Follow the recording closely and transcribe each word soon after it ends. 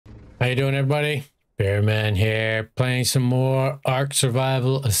How you doing, everybody? Beerman here, playing some more Ark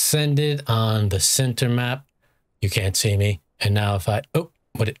Survival Ascended on the center map. You can't see me. And now if I... Oh,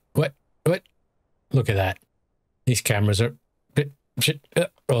 what? Look at that. These cameras are...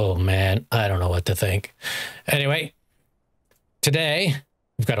 Oh, man. I don't know what to think. Anyway, today,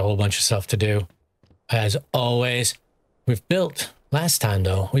 we've got a whole bunch of stuff to do. As always, we've built... Last time,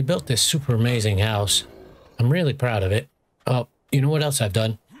 though, we built this super amazing house. I'm really proud of it. Oh, you know what else I've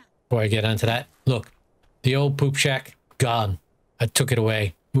done? Before I get onto that, look, the old poop shack, gone. I took it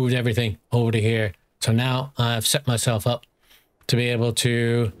away, moved everything over to here. So now I've set myself up to be able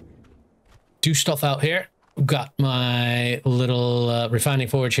to do stuff out here. Got my little refining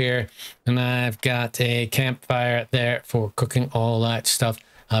forge here, and I've got a campfire there for cooking all that stuff.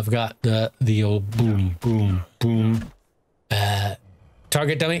 I've got the old boom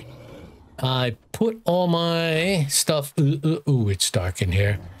target dummy. I put all my stuff. Ooh, it's dark in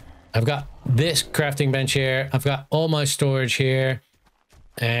here. I've got this crafting bench here. I've got all my storage here.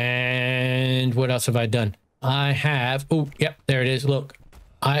 And what else have I done? I have... Oh, yep, there it is. Look,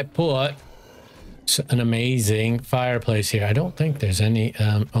 I put an amazing fireplace here. I don't think there's any...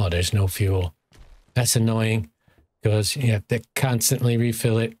 oh, there's no fuel. That's annoying because you have to constantly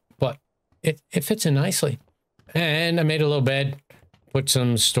refill it. But it fits in nicely. And I made a little bed. Put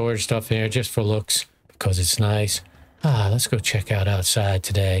some storage stuff here just for looks because it's nice. Let's go check out outside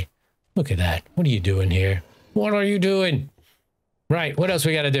today. Look at that. What are you doing here? What are you doing? Right. What else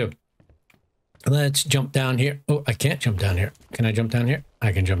we got to do? Let's jump down here. Oh, I can't jump down here. Can I jump down here?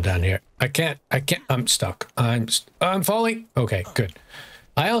 I can jump down here. I can't. I'm stuck. I'm falling. Okay, good.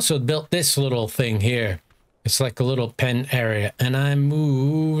 I also built this little thing here. It's like a little pen area. And I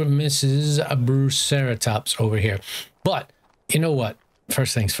moved Mrs. Bruceratops over here. But you know what?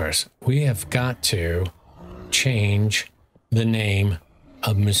 First things first. We have got to change the name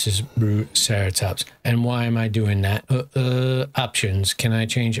of Mrs. Bruceratops. And why am I doing that? Options. Can I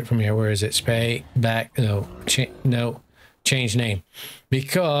change it from here? Where is it? Spay, back, no, change name.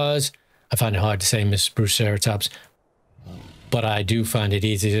 Because I find it hard to say Mrs. Bruceratops, but I do find it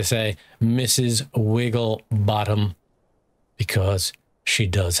easy to say Mrs. Wigglebottom, because she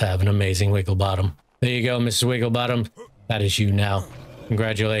does have an amazing wiggle bottom. There you go, Mrs. Wigglebottom. That is you now.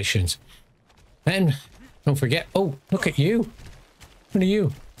 Congratulations. And don't forget, oh, look at you. What are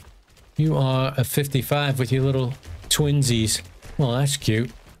you? You are a 55 with your little twinsies. Well, that's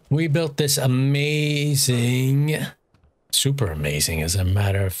cute. We built this amazing, super amazing, as a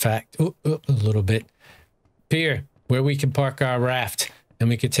matter of fact, a little bit, pier where we can park our raft and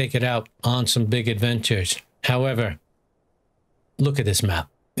we could take it out on some big adventures. However, look at this map.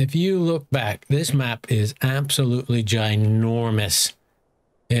 If you look back, this map is absolutely ginormous.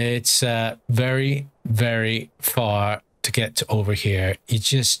 It's very, very far to get to over here. You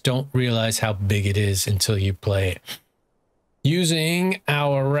just don't realize how big it is until you play it. Using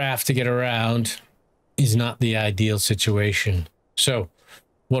our raft to get around is not the ideal situation. So,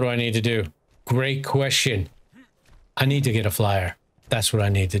 what do I need to do? Great question. I need to get a flyer. That's what I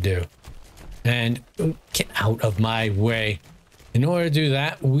need to do. And get out of my way. In order to do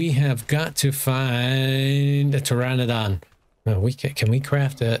that, we have got to find a pteranodon. Can we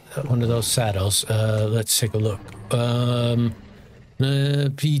craft one of those saddles? Let's take a look.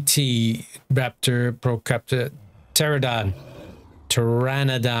 PT, Raptor, Procaptor,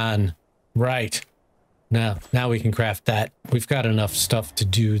 Pteranodon. Right. Now we can craft that. We've got enough stuff to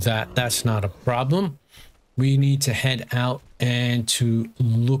do that. That's not a problem. We need to head out and to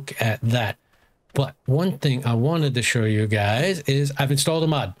look at that. But one thing I wanted to show you guys is I've installed a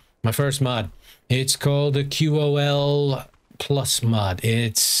mod, my first mod. It's called the QOL Plus mod.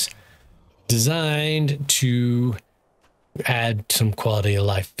 It's designed to add some quality of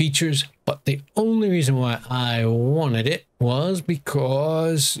life features, but the only reason why I wanted it was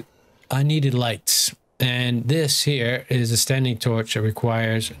because I needed lights. And this here is a standing torch that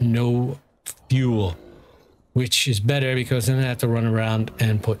requires no fuel, which is better because then I have to run around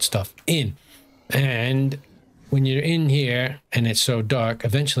and put stuff in. And when you're in here and it's so dark,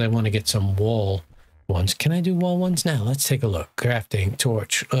 eventually I want to get some wall ones. Can I do wall ones now? Let's take a look. Crafting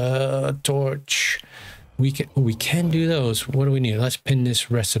torch, torch. We can do those. What do we need? Let's pin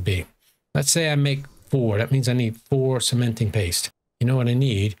this recipe. Let's say I make 4. That means I need 4 cementing paste. You know what I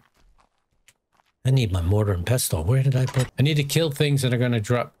need? I need my mortar and pestle. Where did I put? I need to kill things that are going to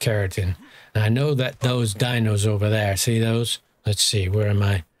drop keratin. And I know that those dinos over there, see those? Let's see, where am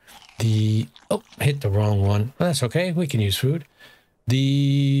I? Oh, hit the wrong one. Well, that's okay. We can use food.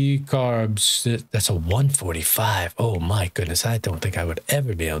 The carbs, that's a 145. Oh my goodness. I don't think I would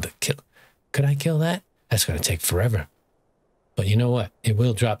ever be able to kill. Could I kill that? That's going to take forever. But you know what? It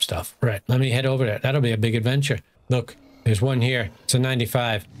will drop stuff. Right, let me head over there. That'll be a big adventure. Look, there's one here. It's a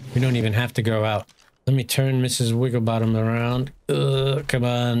 95. We don't even have to go out. Let me turn Mrs. Wigglebottom around. Come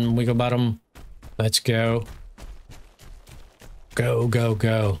on, Wigglebottom. Let's go. Go, go,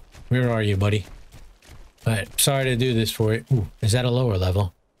 go. Where are you, buddy? All right, sorry to do this for you. Ooh, is that a lower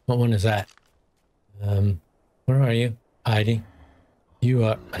level? What one is that? Where are you? Hiding. You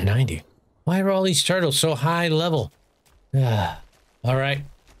are a 90. Why are all these turtles so high level? All right.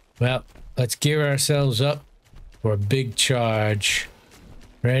 Well, let's gear ourselves up for a big charge.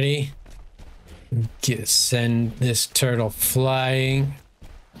 Ready? Send this turtle flying.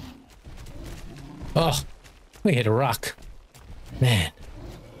 Oh, we hit a rock. Man.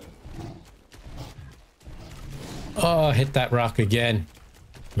 Oh, hit that rock again.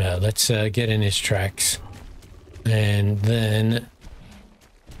 Well, let's get in his tracks. And then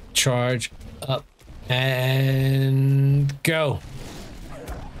charge up and go.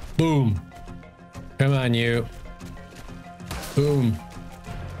 Boom. Come on, you. Boom.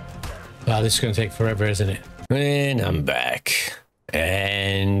 Wow, this is going to take forever, isn't it? And I'm back.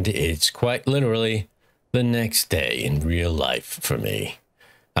 And it's quite literally the next day in real life for me.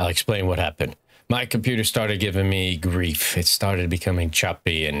 I'll explain what happened. My computer started giving me grief. It started becoming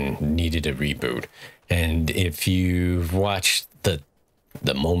choppy and needed a reboot. And if you've watched the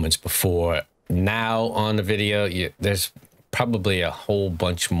moments before now on the video, there's probably a whole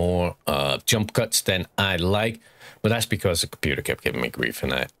bunch more jump cuts than I like. But that's because the computer kept giving me grief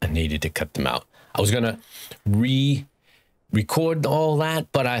and I needed to cut them out. I was going to record all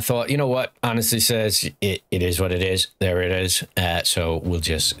that, but I thought, you know what? Honestly says it is what it is. There it is. So we'll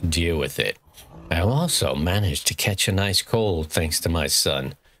just deal with it. I also managed to catch a nice cold thanks to my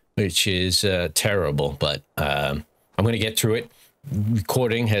son, which is terrible, but I'm going to get through it.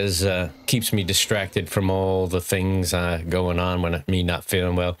 Recording has keeps me distracted from all the things going on when me not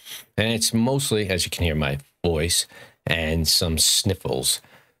feeling well. And it's mostly, as you can hear, my voice and some sniffles.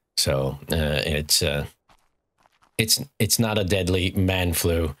 So it's not a deadly man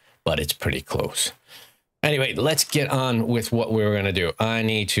flu, but it's pretty close. Anyway, let's get on with what we're going to do. I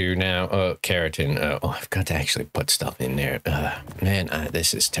need to now, keratin. Oh, I've got to actually put stuff in there. Man,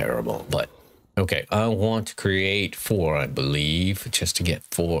 this is terrible, but okay. I want to create 4, I believe, just to get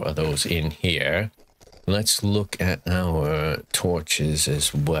 4 of those in here. Let's look at our torches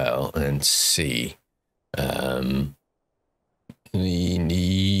as well and see. We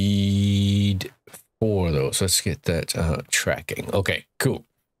need 4 of those. Let's get that tracking. Okay, cool.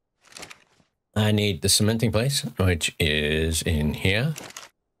 I need the cementing place, which is in here.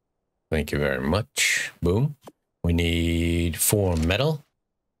 Thank you very much. Boom. We need 4 metal.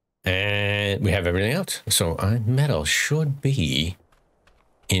 And we have everything else. So metal should be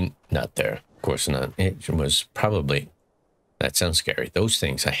in... Not there. Of course not. It was probably... That sounds scary. Those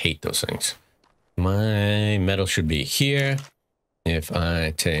things, I hate those things. My metal should be here. If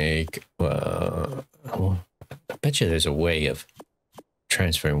I take... I bet you there's a way of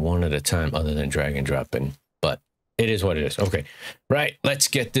transferring one at a time other than drag and dropping, but it is what it is. Okay, right, let's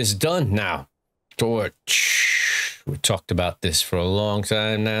get this done now. Torch. We talked about this for a long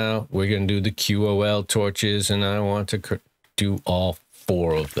time now. We're gonna do the QOL torches, and I want to do all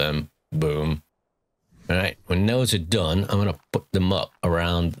 4 of them. Boom. All right, when those are done, I'm gonna put them up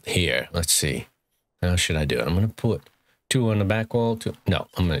around here. Let's see, how should I do it? I'm gonna put 2 on the back wall. No,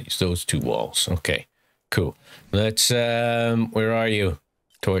 I'm gonna use those 2 walls. Okay, cool. Let's where are you?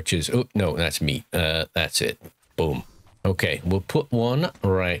 Torches. Oh no, that's me. That's it. Boom. Okay, we'll put 1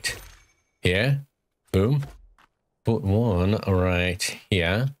 right here. Boom. Put 1 right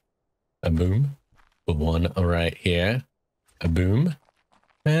here. A boom. Put 1 right here. A boom.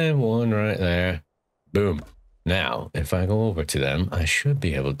 And 1 right there. Boom. Now, if I go over to them, I should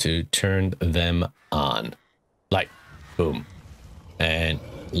be able to turn them on. Light. Boom. And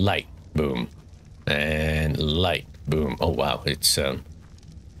light. Boom. And light. Boom. Oh wow,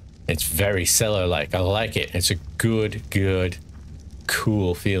 it's very cellar-like. I like it. It's a good,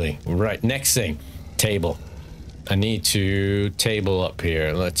 cool feeling. Right, next thing, table. I need to table up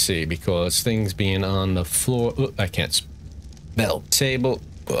here. Let's see, because things being on the floor. Ooh, I can't spell table.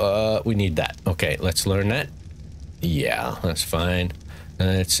 We need that. Okay, let's learn that. Yeah, that's fine.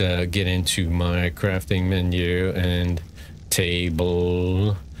 Let's get into my crafting menu and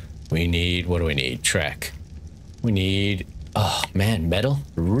table. We need, what do we need? Track. We need, oh man, metal?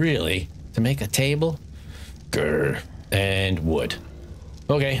 Really? To make a table? Grr. And wood.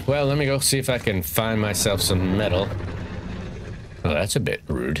 Okay, well, let me go see if I can find myself some metal. Oh, that's a bit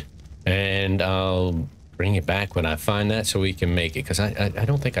rude. And I'll bring it back when I find that so we can make it. Because I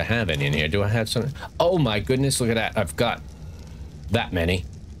don't think I have any in here. Do I have some? Oh my goodness, look at that. I've got that many.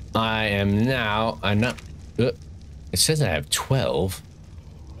 I'm not... it says I have 12.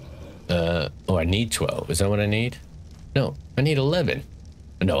 Oh, I need 12. Is that what I need? No, I need 11.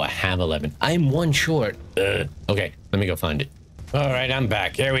 No, I have 11. I'm one short. Okay, let me go find it. All right, I'm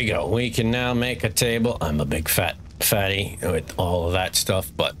back. Here we go. We can now make a table. I'm a big fatty with all of that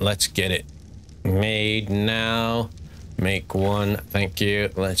stuff, but let's get it made now. Make one. Thank you.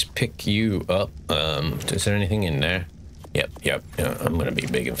 Let's pick you up. Is there anything in there? Yep. I'm gonna be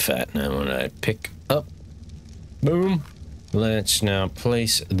big and fat now when I pick up. Boom. Let's now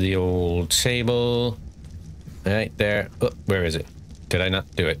place the old table right there. Oh, where is it? Did I not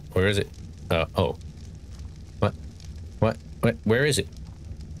do it? Where is it? Oh. What? Where is it?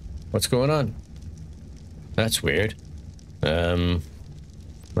 What's going on? That's weird.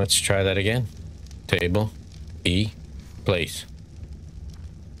 Let's try that again. Table. E. Place.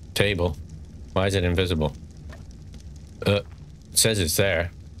 Table. Why is it invisible? It says it's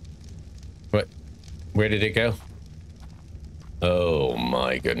there. What? Where did it go? Oh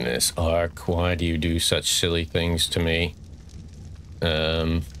my goodness, Ark, why do you do such silly things to me?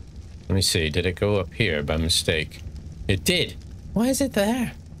 Let me see, did it go up here by mistake? It did. Why is it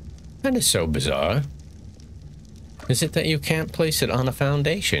there? That is so bizarre. Is it that you can't place it on a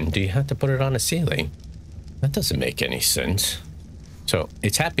foundation? Do you have to put it on a ceiling? That doesn't make any sense. So,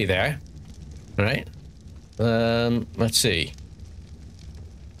 it's happy there, right? Let's see.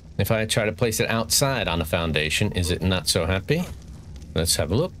 If I try to place it outside on a foundation, is it not so happy? Let's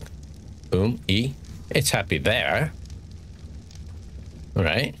have a look. Boom, E. It's happy there. All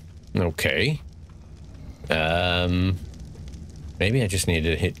right. Okay. Maybe I just need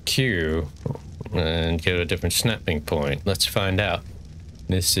to hit Q and get a different snapping point. Let's find out.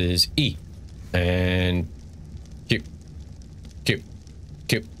 This is E. And Q. Q.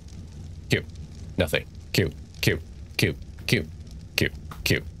 Q. Q. Nothing. Q. Q. Q. Q. Q.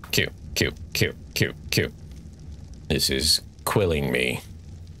 Q. Q. Q. Q. Q. Q. This is quilling me.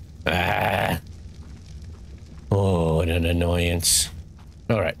 Ah. Oh, what an annoyance.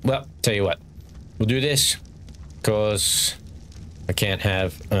 All right. Well, tell you what. We'll do this because I can't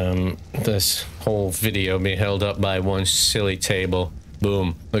have this whole video be held up by one silly table.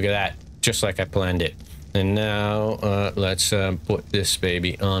 Boom. Look at that. Just like I planned it. And now let's put this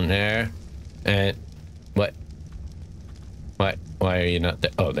baby on there. And what? Why are you not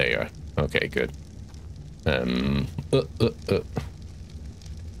there? Oh, there you are. Okay, good.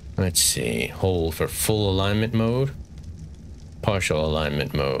 Let's see. Hold for full alignment mode. Partial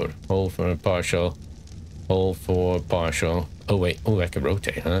alignment mode. Hold for partial. Hold for partial. Oh, wait. Oh, I can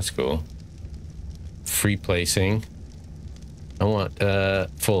rotate. Huh? That's cool. Free placing. I want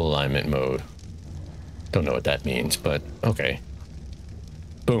full alignment mode. Don't know what that means, but okay.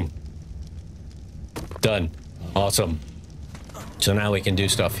 Boom. Done. Awesome. So now we can do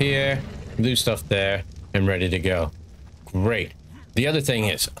stuff here, do stuff there, and ready to go. Great. The other thing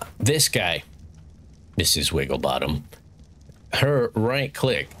is, this guy, this is Wigglebottom. Her right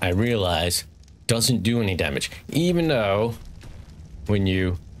click, I realize, doesn't do any damage. Even though, when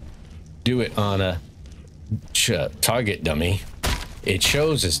you do it on a target dummy, it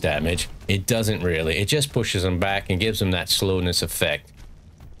shows as damage. It doesn't really. It just pushes them back and gives them that slowness effect.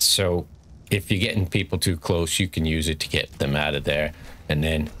 So, if you're getting people too close, you can use it to get them out of there and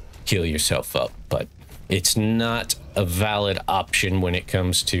then heal yourself up. But it's not a valid option when it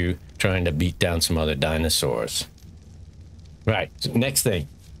comes to trying to beat down some other dinosaurs. Right, so next thing.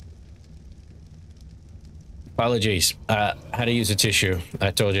 Apologies. How to use a tissue.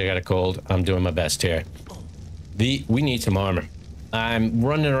 I told you I got a cold. I'm doing my best here. We need some armor. I'm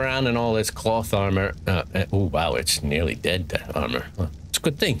running around in all this cloth armor. Oh, wow, it's nearly dead, that armor. It's a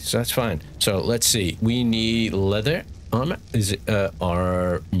good thing, so that's fine. So let's see. We need leather armor. Is it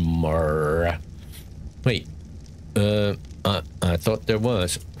armor? Wait. I thought there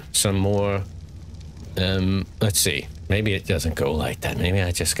was some more. Let's see. Maybe it doesn't go like that. Maybe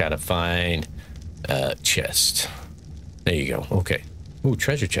I just gotta find a chest. There you go. Okay. Ooh,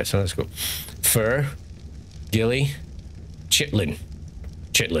 treasure chest. Oh, that's cool. Fur. Gilly. Chitlin.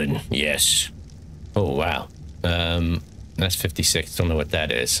 Yes. Oh, wow. That's 56. Don't know what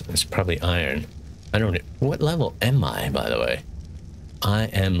that is. It's probably iron. I don't know. What level am I, by the way? I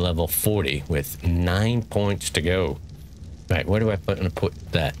am level 40 with 9 points to go. Right, where do I put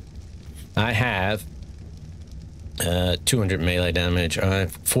that? I have 200 melee damage.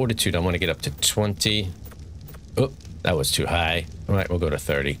 Fortitude, I want to get up to 20. Oh, that was too high. All right, we'll go to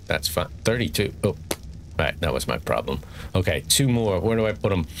 30. That's fine. 32. Oh, right, that was my problem. Okay, 2 more. Where do I put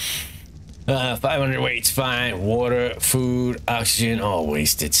them? 500 weight's fine. Water, food, oxygen, all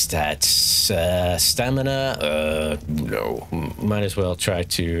wasted stats. Stamina, no. Might as well try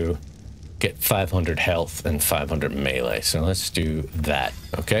to get 500 health and 500 melee. So let's do that,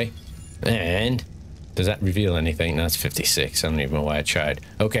 okay? And does that reveal anything? No, it's 56. I don't even know why I tried.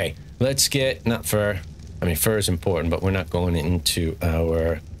 Okay, let's get, not fur. I mean, fur is important, but we're not going into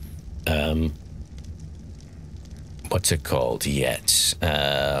our, what's it called yet?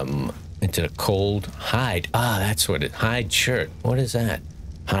 Into the cold hide. Ah, that's what it, hide shirt. What is that?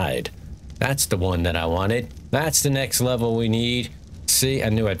 Hide. That's the one that I wanted. That's the next level we need. See, I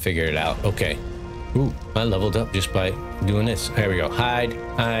knew I'd figure it out. Okay. Ooh, I leveled up just by doing this. Here we go. Hide,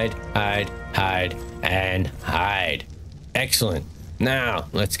 hide, hide, hide, and hide. Excellent. Now,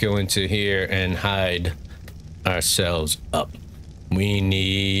 let's go into here and hide ourselves up. We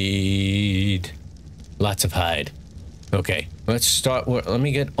need lots of hide. Okay, let's start. Let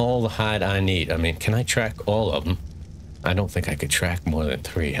me get all the hide I need. I mean, can I track all of them? I don't think I could track more than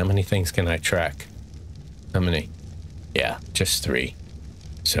 3. How many things can I track? How many? Yeah, just 3.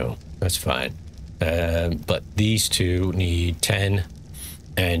 So that's fine. But these two need 10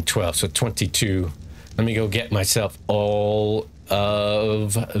 and 12, so 22. Let me go get myself all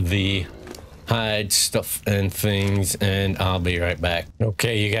of the hide stuff and things, and I'll be right back.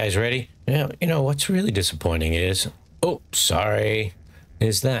 Okay, you guys ready? Yeah, you know, what's really disappointing is, oh, sorry,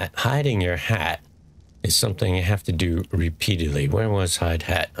 is that hiding your hat is something you have to do repeatedly. Where was hide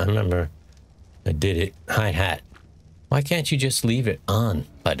hat? I remember I did it. Hide hat. Why can't you just leave it on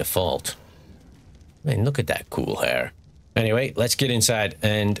by default? I mean, look at that cool hair. Anyway, let's get inside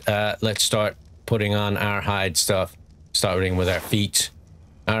and let's start putting on our hide stuff, starting with our feet,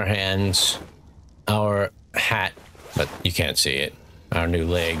 our hands, our hat, but you can't see it, our new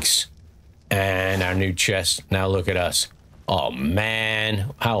legs, and our new chest. Now look at us. Oh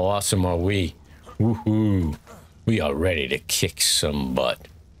man, how awesome are we? Woohoo! We are ready to kick some butt.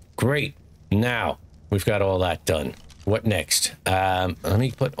 Great. Now we've got all that done. What next? Let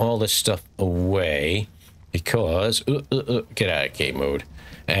me put all this stuff away because get out of game mode,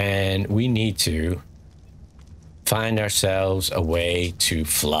 and we need to find ourselves a way to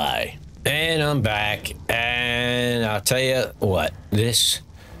fly. And I'm back, and I'll tell you what, this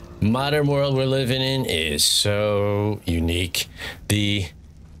modern world we're living in is so unique. The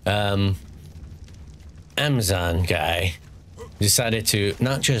Amazon guy decided to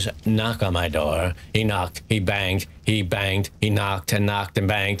not just knock on my door. He knocked, he banged, he banged, he knocked and knocked and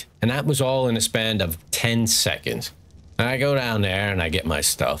banged, and that was all in a span of 10 seconds. I go down there and I get my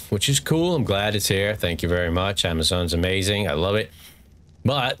stuff, which is cool. I'm glad it's here. Thank you very much. Amazon's amazing. I love it.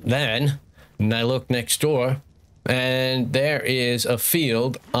 But then I look next door and there is a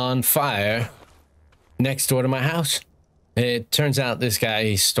field on fire next door to my house. It turns out this guy,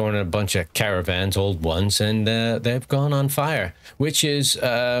 he's storing a bunch of caravans, old ones, and they've gone on fire, which is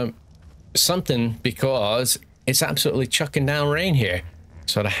something because it's absolutely chucking down rain here.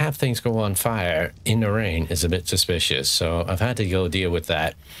 So to have things go on fire in the rain is a bit suspicious. So I've had to go deal with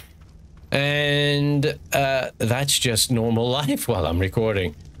that. And that's just normal life while I'm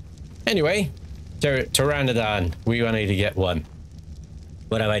recording. Anyway, Pteranodon, we need to get one.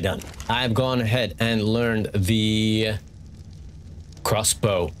 What have I done? I've gone ahead and learned the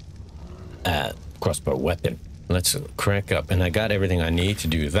crossbow weapon. Let's crank up, and I got everything I need to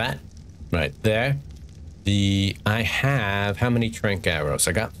do that right there. I have how many trank arrows?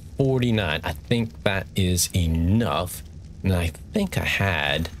 I got 49. I think that is enough, and I think I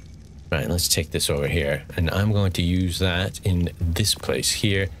had, right, let's take this over here, and I'm going to use that in this place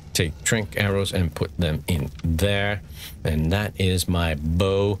here. Take trank arrows and put them in there, and that is my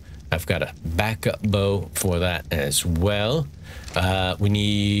bow. I've got a backup bow for that as well. We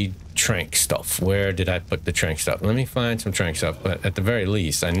need trank stuff. Where did I put the trank stuff? Let me find some trank stuff, but at the very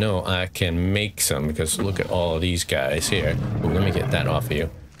least, I know I can make some, because look at all of these guys here. Ooh, let me get that off of you.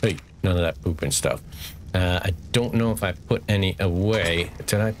 Hey, none of that poop and stuff. I don't know if I put any away.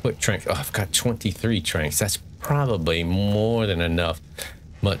 Did I put trank? Oh, I've got 23 tranks. That's probably more than enough.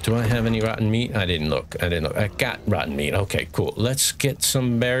 But do I have any rotten meat? I didn't look. I got rotten meat. Okay, cool. Let's get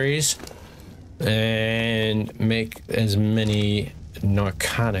some berries and make as many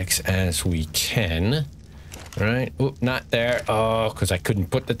narcotics as we can. All right. Oh, not there. Oh, because I couldn't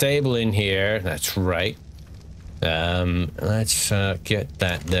put the table in here. That's right. Let's get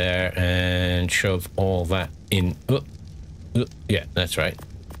that there and shove all that in. Yeah, that's right.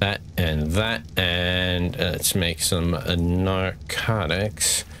 That, and let's make some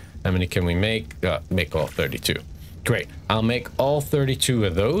narcotics. How many can we make? Make all 32. Great. I'll make all 32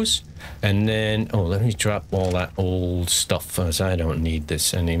 of those. And then, oh, let me drop all that old stuff as I don't need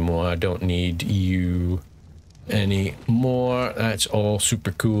this anymore. I don't need you anymore. That's all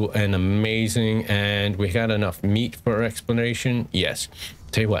super cool and amazing. And we got enough meat for explanation. Yes.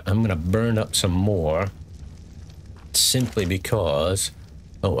 Tell you what, I'm gonna burn up some more simply because,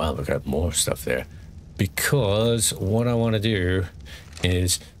 oh wow, we got more stuff there. Because what I want to do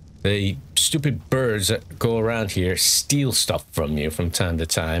is the stupid birds that go around here steal stuff from you from time to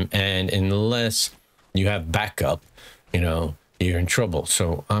time, and unless you have backup, you know, you're in trouble.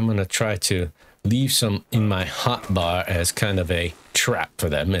 So I'm gonna try to leave some in my hotbar as kind of a trap for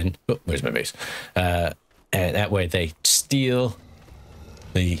them. And oh, where's my base? And that way they steal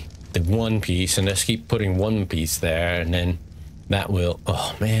the one piece, and let's keep putting one piece there, and then that will,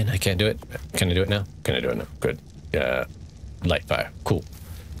 oh man, I can't do it. Can I do it now? Can I do it now? Good. Light fire. Cool.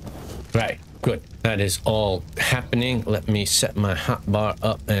 Right, good. That is all happening. Let me set my hotbar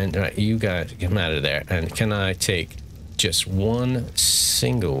up, and right, you guys get out of there. And can I take just one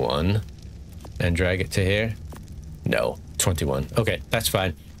single one and drag it to here? No, 21. Okay, that's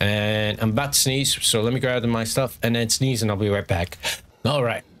fine. And I'm about to sneeze, so let me grab my stuff and then sneeze, and I'll be right back. All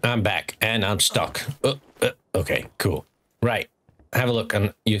right, I'm back, and I'm stuck. Okay, cool. Right, have a look,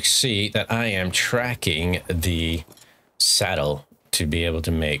 and you see that I am tracking the saddle to be able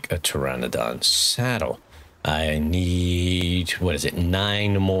to make a pteranodon saddle. I need, what is it,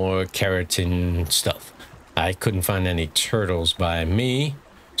 9 more keratin stuff. I couldn't find any turtles by me,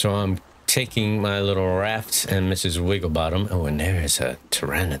 so I'm taking my little raft and Mrs. Wigglebottom. Oh, and there is a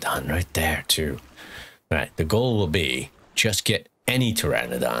pteranodon right there too. Right, the goal will be just get any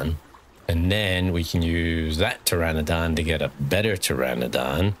pteranodon, and then we can use that pteranodon to get a better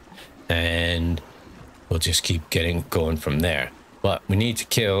pteranodon, and we'll just keep going from there. But we need to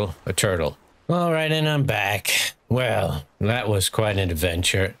kill a turtle. All right, and I'm back. Well, that was quite an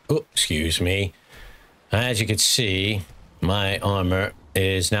adventure. Oh, excuse me. As you can see, my armor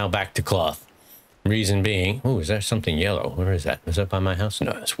is now back to cloth. Reason being, oh, is there something yellow? Where is that? Is that by my house?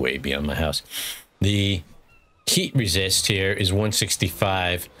 No, that's way beyond my house. The heat resist here is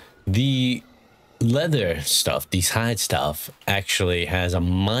 165. The leather stuff, these hide stuff, actually has a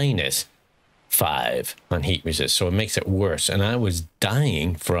 -5 on heat resist, so it makes it worse. And I was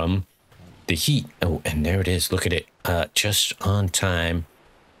dying from the heat. Oh, and there it is. Look at it. Just on time.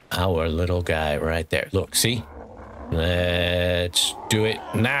 Our little guy right there. Look, see? Let's do it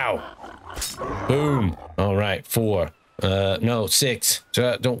now. Boom. All right, 4. No, 6.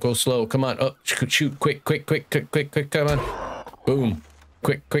 Don't go slow. Come on. Oh, shoot. Quick. Come on. Boom.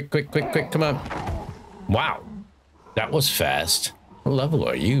 Quick. Come on. Wow. That was fast. What level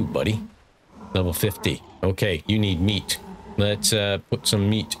are you, buddy? Level 50. Okay, you need meat. Let's put some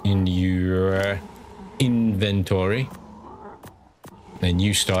meat in your inventory. And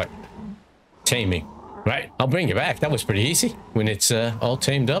you start taming. Right, I'll bring you back. That was pretty easy when it's all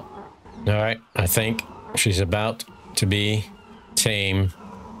tamed up. All right, I think she's about to be tame.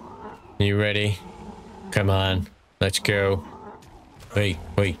 You ready? Come on, let's go. Wait,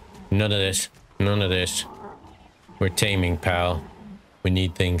 none of this. We're taming, pal. We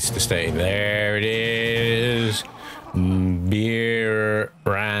need things to stay. There it is. Beeranodon.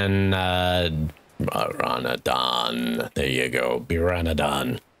 There you go,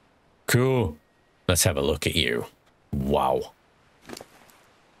 Beeranodon. Cool. Let's have a look at you. Wow.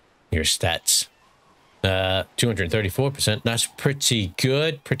 Your stats. 234%. That's pretty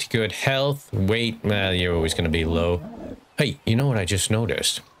good. Pretty good health. Weight, you're always going to be low. Hey, you know what I just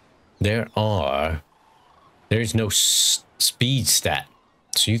noticed? There's no speed stat.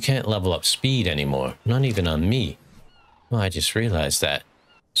 So you can't level up speed anymore. Not even on me. Well, I just realized that.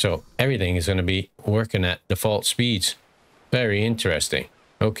 So everything is going to be working at default speeds. Very interesting.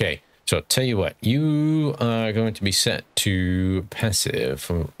 Okay. So tell you what, you are going to be set to passive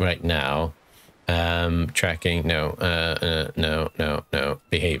right now. Tracking, no.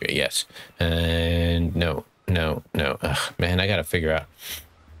 Behavior, yes. And no. Ugh, man, I gotta figure out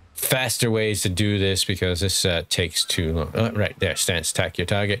faster ways to do this because this takes too long. Right there, stance, attack your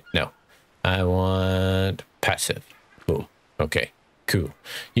target. No, I want passive. Boom. Okay, cool.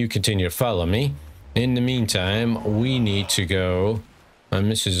 You continue to follow me. In the meantime, we need to go.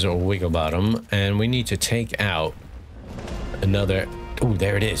 Mrs. Wigglebottom, and we need to take out another. Oh,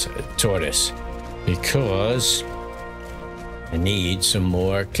 there it is, a tortoise. Because I need some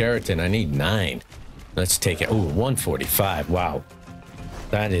more keratin. I need 9. Let's take it. Oh, 145. Wow,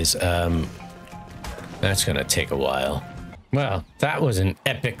 that is that's gonna take a while. Well, that was an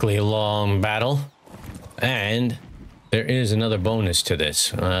epically long battle, and there is another bonus to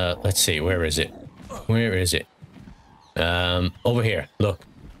this. Let's see, where is it? Over here. Look.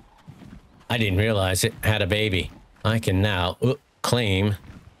 I didn't realize it had a baby. I can now claim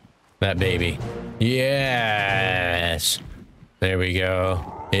that baby. Yes. There we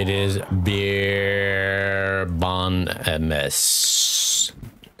go. It is Beerman.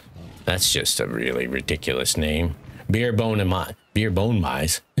 That's just a really ridiculous name. Beerbone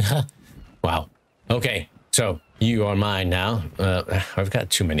mice. Wow. Okay, so you are mine now. I've got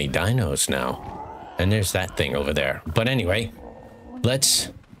too many dinos now. And there's that thing over there. But anyway,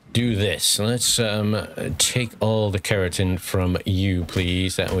 let's do this. Let's take all the keratin from you,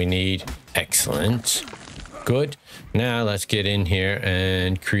 please, that we need. Excellent. Good. Now let's get in here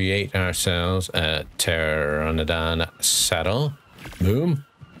and create ourselves a pteranodon saddle. Boom.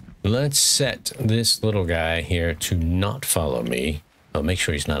 Let's set this little guy here to not follow me. Oh, make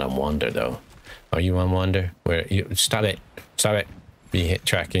sure he's not on wander, though. Are you on wander? Where you? Stop it. Stop it.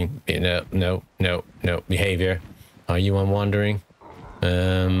 Tracking. No. Behavior. Are you on wandering?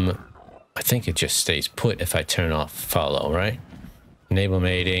 I think it just stays put if I turn off follow, right? Enable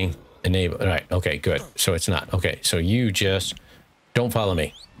mating. Enable. Right. Okay, good. So it's not. Okay, so you just don't follow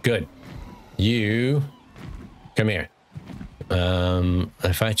me. Good. You come here.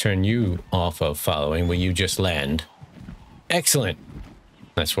 If I turn you off of following, will you just land? Excellent.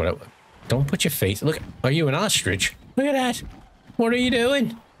 That's what don't put your face. Look, are you an ostrich? Look at that. What are you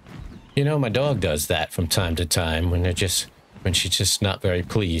doing? You know, my dog does that from time to time when she's just not very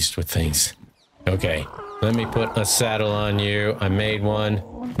pleased with things. Okay, let me put a saddle on you. I made one.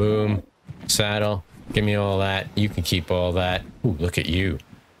 Boom. Saddle. Give me all that. You can keep all that. Ooh, look at you.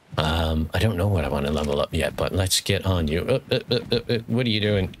 I don't know what I want to level up yet, but let's get on you. What are you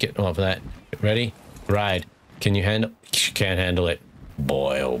doing? Get off of that. Ready? Ride. Can you handle? Can't handle it.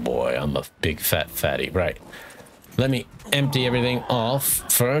 Boy, oh boy, I'm a big fat fatty. Right. Let me empty everything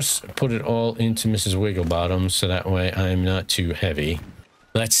off first. Put it all into Mrs. Wigglebottom so that way I'm not too heavy.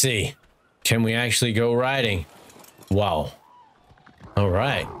 Let's see. Can we actually go riding? Wow. All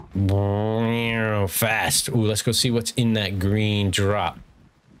right. Fast. Ooh, let's go see what's in that green drop.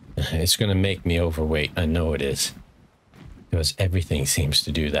 It's going to make me overweight. I know it is. Because everything seems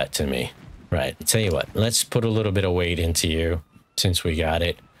to do that to me. Right. I'll tell you what. Let's put a little bit of weight into you since we got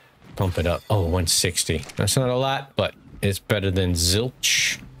it. Pump it up. Oh, 160. That's not a lot, but it's better than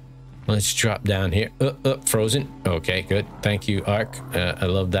zilch. Let's drop down here. Frozen. Okay, good. Thank you, Ark. I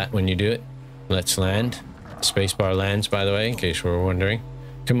love that when you do it. Let's land. Spacebar lands, by the way, in case we're wondering.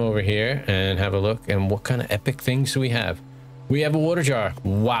 Come over here and have a look. And what kind of epic things do we have? We have a water jar.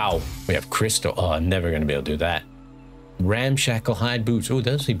 Wow. We have crystal. Oh, I'm never going to be able to do that. Ramshackle hide boots. Oh,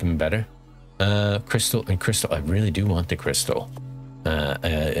 that's even better. Crystal and crystal. I really do want the crystal.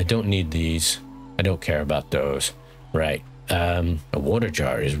 I don't need these. I don't care about those. Right. A water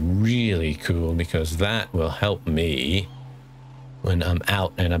jar is really cool because that will help me when I'm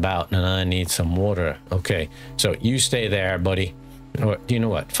out and about and I need some water. Okay. So you stay there, buddy. Or, you know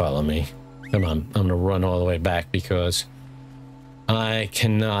what? Follow me. Come on. I'm going to run all the way back because I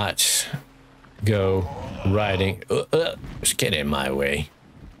cannot go riding. Just get in my way.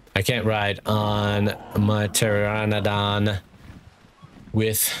 I can't ride on my pteranodon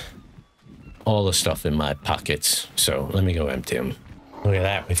with all the stuff in my pockets. So let me go empty them. Look at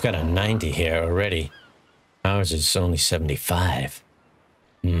that. We've got a 90 here already. Ours is only 75.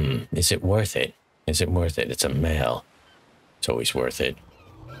 Is it worth it? Is it worth it? It's a male. It's always worth it.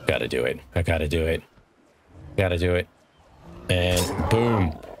 Gotta do it. I gotta do it. Gotta do it. And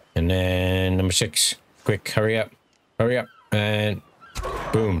boom. And then number 6. Quick, hurry up. Hurry up. And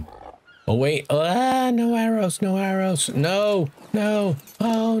boom. Oh, wait. No arrows. No arrows. No. No.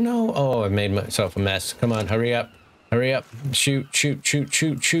 Oh, no. Oh, I made myself a mess. Come on, hurry up. Hurry up. Shoot, shoot, shoot,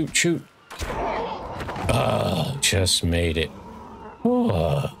 shoot, shoot, shoot. Oh, just made it.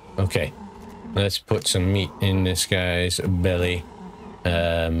 Oh. Okay. Let's put some meat in this guy's belly.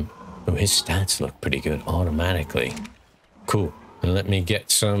 Oh, his stats look pretty good automatically. Cool. And let me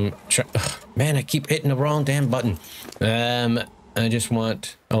get some... man, I keep hitting the wrong damn button. I just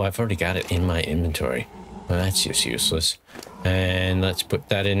want... Oh, I've already got it in my inventory. Well, that's just useless. And let's put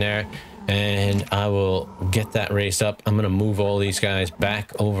that in there. And I will get that raised up. I'm going to move all these guys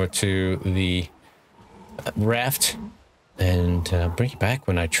back over to the raft. And bring it back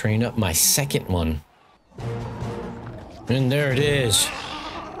when I train up my second one. And there it is.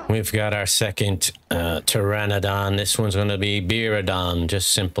 We've got our second pteranodon. This one's going to be Beerman,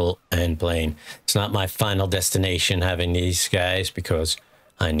 just simple and plain. It's not my final destination having these guys because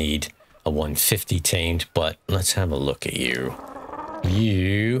I need a 150 tamed, but let's have a look at you.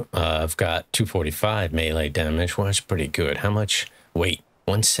 You have got 245 melee damage. Well, that's pretty good. How much weight?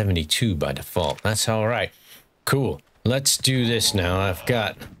 172 by default. That's all right. Cool. let's do this now. I've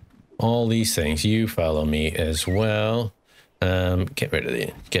got all these things. You follow me as well. Get rid of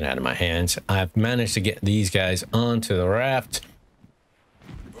the, get out of my hands. I've managed to get these guys onto the raft.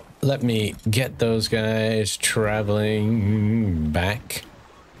 Let me get those guys traveling back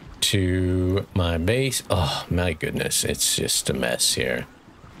to my base. Oh my goodness, it's just a mess here.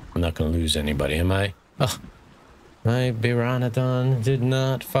 I'm not going to lose anybody, am I? Oh, my Pteranodon did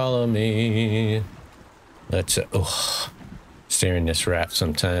not follow me. Let's, steering this raft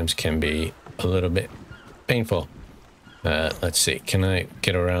sometimes can be a little bit painful. Let's see, can I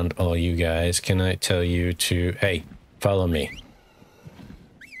get around all you guys? Can I tell you to, hey, follow me?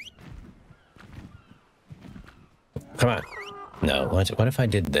 Come on. No, what if I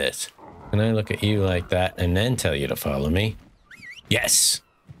did this? Can I look at you like that and then tell you to follow me? Yes!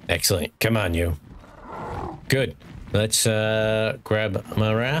 Excellent. Come on, you. Good. Let's grab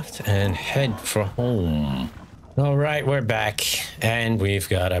my raft and head for home. All right, we're back. And we've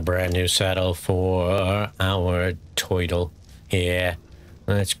got a brand new saddle for our turtle here.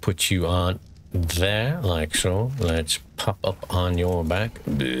 Let's put you on there, like so. Let's pop up on your back.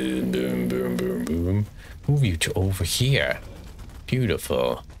 Boom, boom, boom, boom, boom. Move you to over here.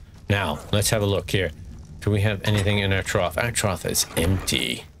 Beautiful. Now, let's have a look here. Do we have anything in our trough? Our trough is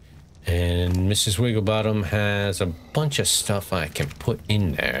empty. And Mrs. Wigglebottom has a bunch of stuff I can put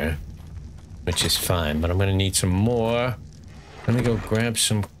in there, which is fine, but I'm going to need some more. Let me go grab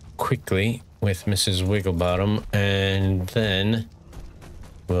some quickly with Mrs. Wigglebottom, and then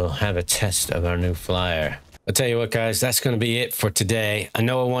we'll have a test of our new flyer. I'll tell you what, guys, that's going to be it for today. I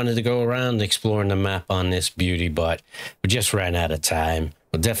know I wanted to go around exploring the map on this beauty, but we just ran out of time.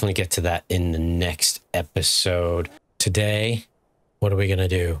 We'll definitely get to that in the next episode. Today, what are we going to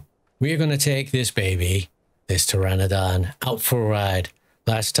do? We are going to take this baby, this Pteranodon, out for a ride.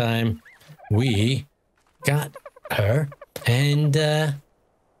 Last time, we got her, and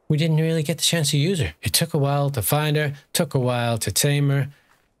we didn't really get the chance to use her. It took a while to find her, took a while to tame her,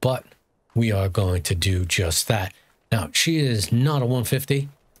 but we are going to do just that. Now, she is not a 150.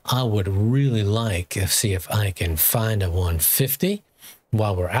 I would really like to see if I can find a 150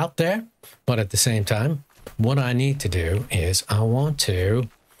 while we're out there, but at the same time, what I need to do is I want to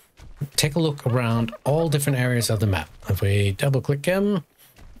take a look around all different areas of the map. If we double-click M,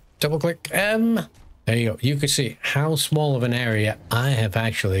 there you go. You can see how small of an area I have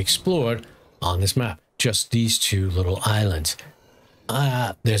actually explored on this map. Just these two little islands.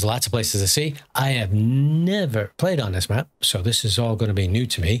 There's lots of places to see. I have never played on this map, so this is all going to be new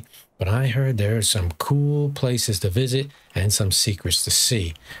to me. But I heard there are some cool places to visit and some secrets to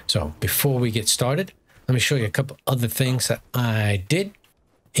see. So before we get started, let me show you a couple other things that I did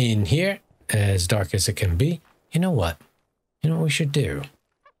in here, as dark as it can be. You know what? You know what we should do?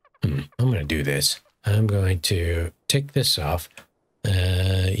 I'm going to do this. I'm going to take this off.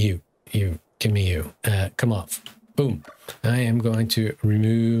 You, give me you. Come off. Boom. I am going to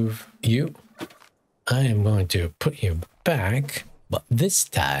remove you. I am going to put you back. But this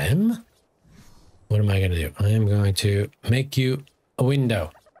time, what am I going to do? I am going to make you a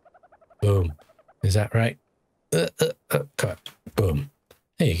window. Boom. Is that right? Cut. Boom.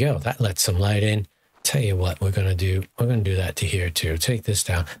 There you go. That lets some light in. Tell you what we're going to do. We're going to do that to here too. Take this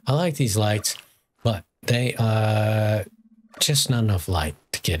down. I like these lights, but they are just not enough light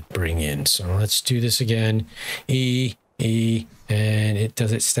to bring in. So let's do this again. E, and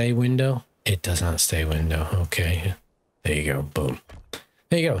does it stay window? It does not stay window. Okay. There you go. Boom.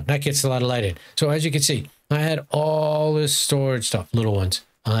 There you go. That gets a lot of light in. So as you can see, I had all this storage stuff, little ones.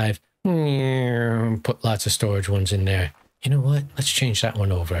 I've put lots of storage ones in there. You know what? Let's change that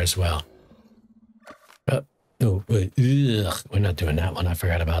one over as well. We're not doing that one. I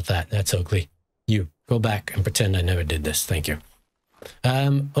forgot about that. That's ugly. You go back and pretend I never did this. Thank you.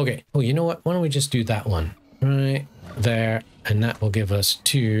 Okay. Oh, you know what? Why don't we just do that one right there, and that will give us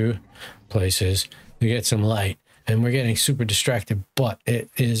 2 places to get some light. And we're getting super distracted, but it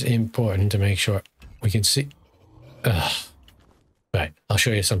is important to make sure we can see. Right. I'll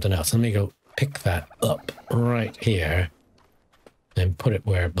show you something else. Let me go pick that up right here and put it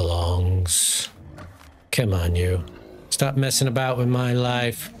where it belongs. Come on, you. Stop messing about with my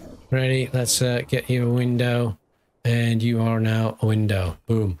life. Ready? Let's get you a window. And you are now a window.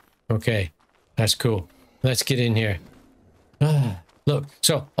 Boom. Okay. That's cool. Let's get in here. Look.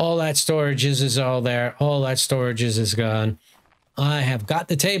 So all that storage is all there. All that storage is gone. I have got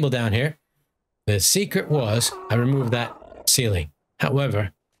the table down here. The secret was I removed that ceiling.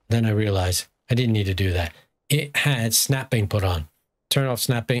 However, then I realized I didn't need to do that. It had snapping put on. Turn off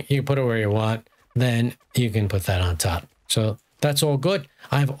snapping. You can put it where you want. Then you can put that on top. So that's all good.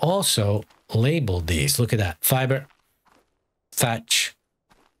 I've also labeled these. Look at that. Fiber. thatch,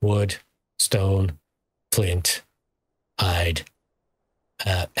 wood, stone, flint, hide,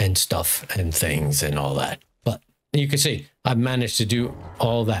 and stuff and things and all that. But you can see I've managed to do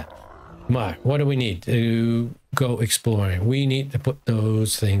all that. What do we need to go exploring? We need to put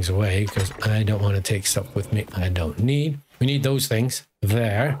those things away because I don't want to take stuff with me I don't need. We need those things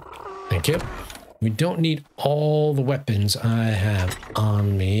there. Thank you. We don't need all the weapons I have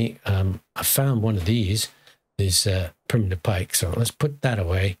on me. I found one of these, this primitive pike. So let's put that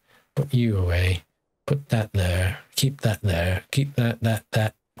away. Put you away. Put that there. Keep that there. Keep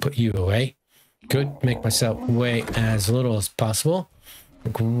that. Put you away. Good. Make myself weigh as little as possible. We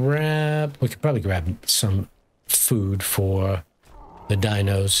could probably grab some food for the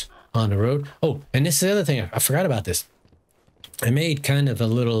dinos on the road. Oh, and this is the other thing. I forgot about this. I made kind of a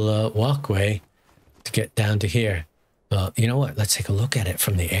little walkway to get down to here. You know what? Let's take a look at it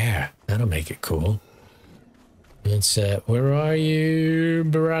from the air. That'll make it cool. It's, where are you,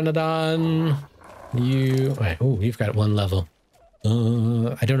 Pteranodon? Oh, you've got one level.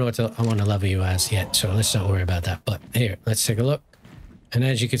 I don't know what I want to level you as yet, so let's not worry about that. But here, let's take a look. And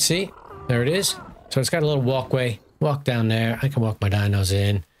as you can see, there it is. So it's got a little walkway. Walk down there. I can walk my dinos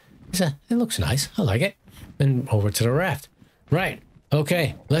in. It looks nice. I like it. And over to the raft. Right.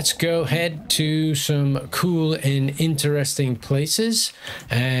 Okay. Let's go head to some cool and interesting places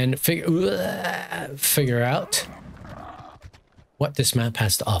and figure out what this map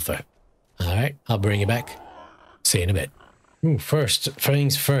has to offer. All right. I'll bring you back. See you in a bit. Ooh, first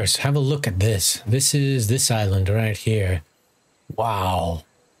things first. Have a look at this. This is this island right here. Wow,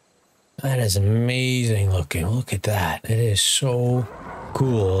 that is amazing looking. Look at that. It is so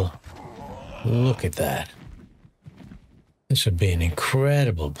cool. Look at that. This would be an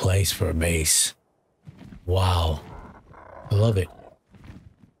incredible place for a base. Wow. I love it.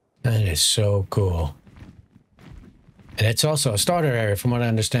 That is so cool. And it's also a starter area from what I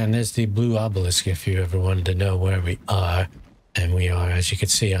understand. There's the blue obelisk if you ever wanted to know where we are. And we are, as you can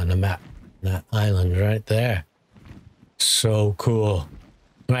see on the map, that island right there. So cool.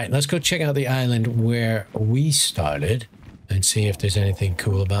 Right, let's go check out the island where we started and see if there's anything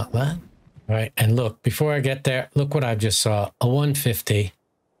cool about that. All right, and look, before I get there, look what I just saw. A 150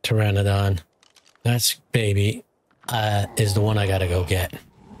 Pteranodon. That's baby is the one I gotta go get.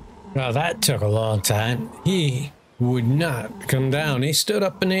 Well, that took a long time. He would not come down. He stood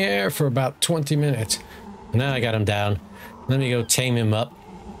up in the air for about 20 minutes. Now I got him down. Let me go tame him up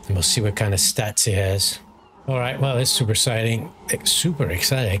and we'll see what kind of stats he has. All right, well, it's super exciting. Super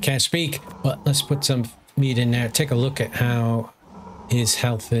exciting. I can't speak, but let's put some meat in there. Take a look at how his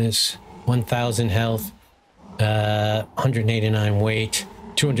health is. 1,000 health, 189 weight,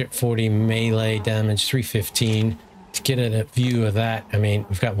 240 melee damage, 315. To get a view of that, I mean,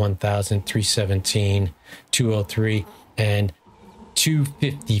 we've got 1,000, 317, 203, and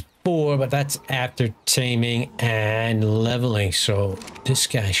 254, but that's after taming and leveling. So this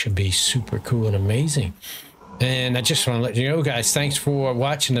guy should be super cool and amazing. And I just want to let you know, guys, thanks for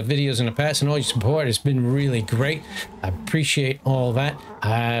watching the videos in the past and all your support. It's been really great. I appreciate all that.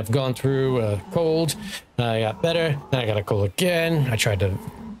 I've gone through a cold. I got better. Then I got a cold again. I tried to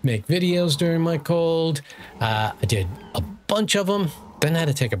make videos during my cold. I did a bunch of them. Then I had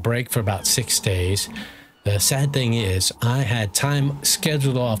to take a break for about 6 days. The sad thing is I had time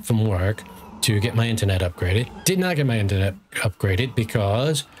scheduled off from work to get my internet upgraded. Did not get my internet upgraded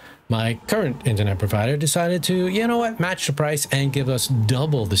because my current internet provider decided to, you know what, match the price and give us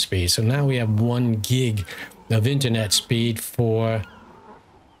double the speed. So now we have 1 gig of internet speed for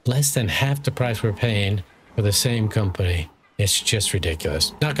less than half the price we're paying for the same company. It's just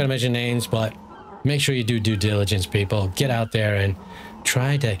ridiculous. Not going to mention names, but make sure you do due diligence, people. Get out there and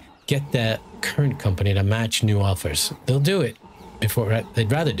try to get the current company to match new offers. They'll do it before.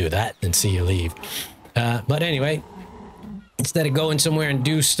 They'd rather do that than see you leave. But anyway, instead of going somewhere and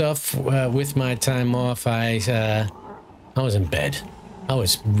do stuff with my time off, I was in bed. I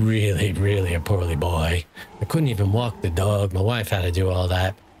was really, really a poorly boy. I couldn't even walk the dog. My wife had to do all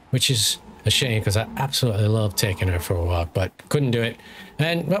that, which is a shame because I absolutely love taking her for a walk, but couldn't do it.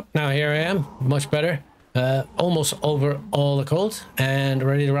 And well, now here I am, much better. Almost over all the cold and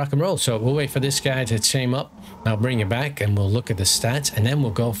ready to rock and roll. So we'll wait for this guy to tame up. I'll bring you back and we'll look at the stats and then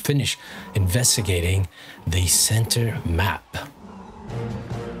we'll go finish investigating the center map.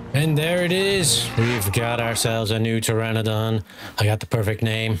 And there it is. We've got ourselves a new Pteranodon. I got the perfect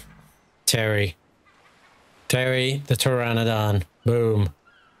name. Terry. Terry the Pteranodon. Boom.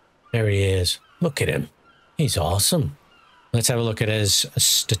 There he is. Look at him. He's awesome. Let's have a look at his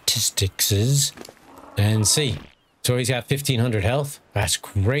statistics and see. So he's got 1,500 health. That's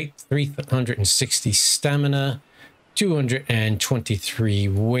great. 360 stamina. 223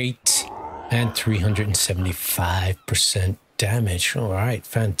 weight, and 375% damage. All right,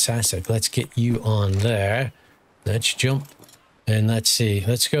 fantastic. Let's get you on there. Let's jump and let's see.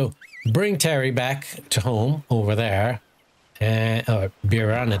 Let's go bring Terry back to home over there, and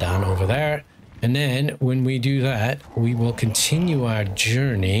Beerman over there. And then when we do that, we will continue our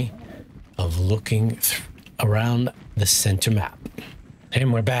journey of looking around the center map.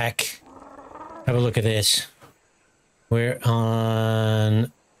 And we're back. Have a look at this. We're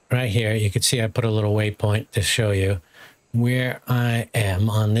on right here. You can see I put a little waypoint to show you where I am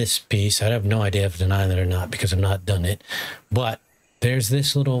on this piece. I have no idea if it's an island or not because I've not done it. But there's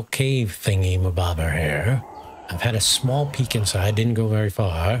this little cave thingy mabobber here. I've had a small peek inside. Didn't go very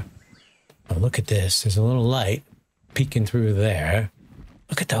far. But look at this. There's a little light peeking through there.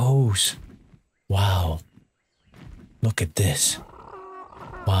 Look at those. Wow. Look at this.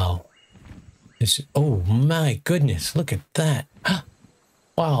 Wow. This, oh my goodness. Look at that.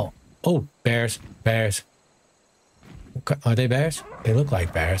 Wow. Oh, bears. Bears. Are they bears? They look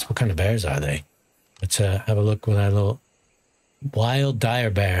like bears. What kind of bears are they? Let's have a look with our little wild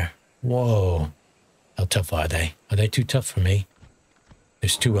dire bear. Whoa. How tough are they? Are they too tough for me?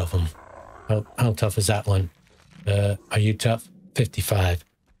 There's 2 of them. How tough is that one? Are you tough? 55.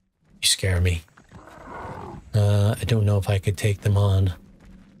 You scare me. I don't know if I could take them on.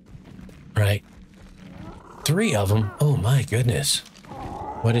 Right. 3 of them? Oh my goodness.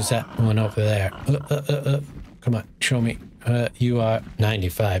 What is that one over there? Come on, show me. You are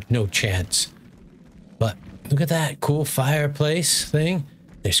 95. No chance. But look at that cool fireplace thing.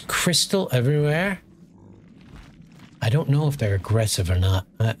 There's crystal everywhere. I don't know if they're aggressive or not.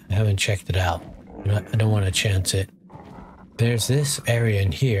 I haven't checked it out. I don't want to chance it. There's this area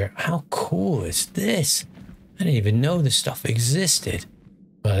in here. How cool is this? I didn't even know this stuff existed.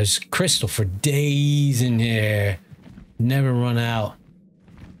 Well, there's crystal for days in here. Never run out.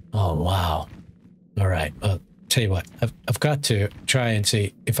 Oh, wow. All right. Well, tell you what. I've got to try and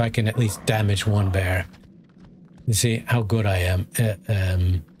see if I can at least damage one bear. You see how good I am.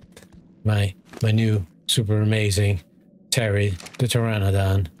 My new super amazing Terry, the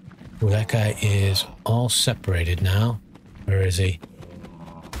Pteranodon. Oh, that guy is all separated now. Where is he?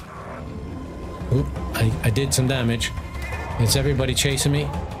 Oop, I did some damage. Is everybody chasing me?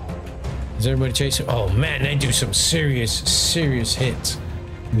 Is everybody chasing? Oh man, they do some serious hits.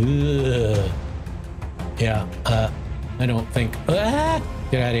 Ugh. Yeah, I don't think. Ah!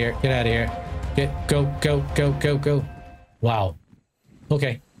 Get out of here! Get out of here! Go! Wow.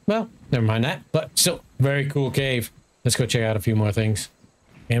 Okay. Well, never mind that. But still, very cool cave. Let's go check out a few more things.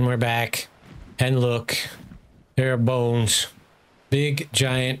 And we're back. And look, there are bones. Big,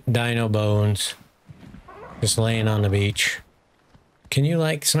 giant dino bones. Just laying on the beach. Can you,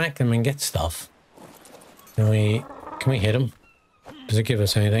 like, smack them and get stuff? Can we hit them? Does it give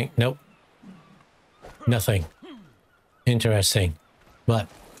us anything? Nope. Nothing. Interesting. But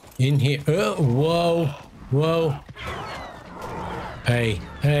in here... Oh, whoa. Hey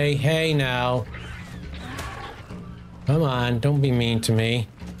now. Come on, don't be mean to me.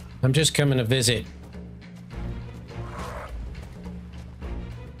 I'm just coming to visit.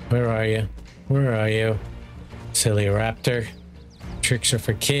 Where are you? Where are you? Silly raptor. Tricks are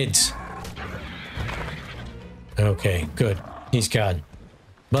for kids. Okay, good. He's gone.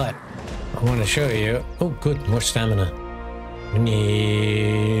 But I want to show you... Oh, good. More stamina.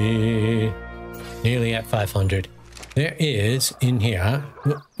 Nearly at 500. There is in here...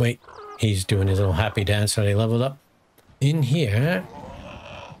 Oh, wait. He's doing his little happy dance so he leveled up. In here...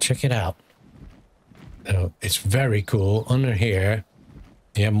 Check it out. Oh, it's very cool. Under here,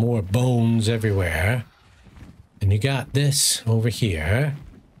 you have more bones everywhere. And you got this over here.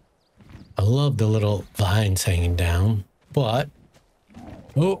 I love the little vines hanging down. But...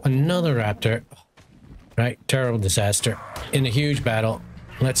 Oh, another raptor. Right, terrible disaster. In a huge battle.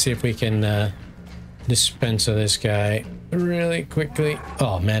 Let's see if we can dispense of this guy really quickly.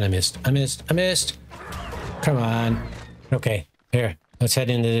 Oh man, I missed. Come on. Okay, here. Let's head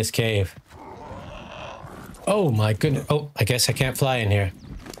into this cave. Oh my goodness. Oh, I guess I can't fly in here.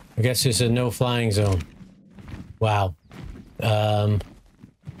 I guess this is a no flying zone. Wow. I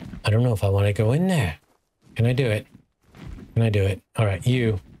don't know if I want to go in there. Can I do it? Can I do it? All right,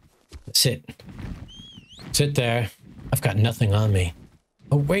 you sit there. I've got nothing on me.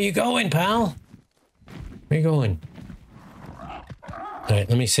 Oh, where you going, pal? Where you going? All right,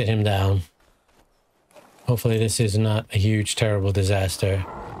 let me sit him down. Hopefully this is not a huge, terrible disaster.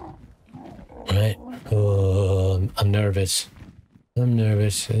 All right. Oh, I'm nervous.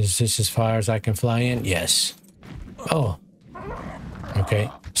 Is this as far as I can fly in? Yes. Oh. Okay,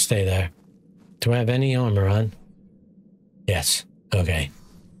 stay there. Do I have any armor on? Yes. Okay.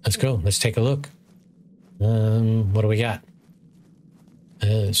 Let's go. Let's take a look. What do we got?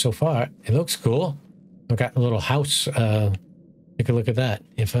 So far, it looks cool. I've got a little house. Take a look at that.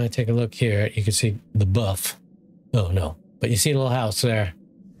 If I take a look here, you can see the buff. Oh, no. But you see a little house there.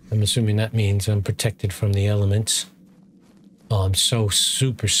 I'm assuming that means I'm protected from the elements. Oh, I'm so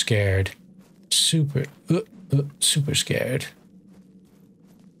super scared. Super scared.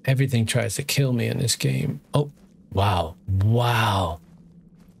 Everything tries to kill me in this game. Oh, wow. Wow.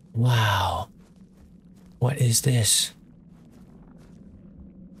 Wow. What is this?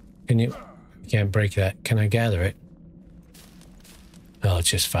 Can you... Can't break that. Can I gather it? Oh, it's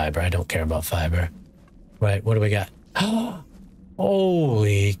just fiber. I don't care about fiber. Right, what do we got?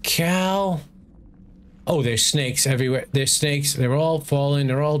 Holy cow. Oh, there's snakes everywhere. There's snakes. They're all falling.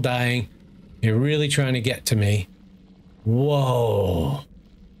 They're all dying. You're really trying to get to me. Whoa.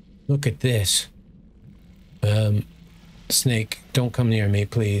 Look at this. Snake, don't come near me,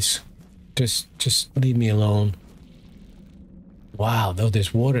 please. Just leave me alone. Wow, though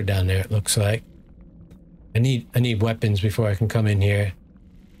there's water down there, it looks like. I need weapons before I can come in here.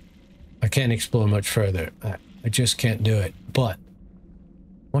 I can't explore much further. I just can't do it. But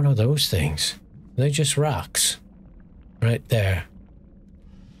what are those things? Are they just rocks? Right there.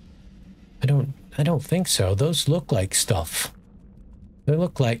 I don't think so. Those look like stuff. They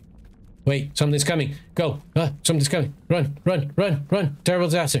look like... Wait, something's coming. Go. Something's coming. Run, run, run, run. Terrible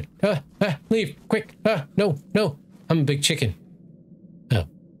disaster. Leave. Quick. No, no. I'm a big chicken. Oh,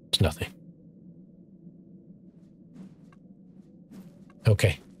 it's nothing.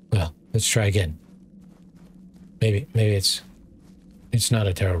 Okay. Well, let's try again. Maybe it's not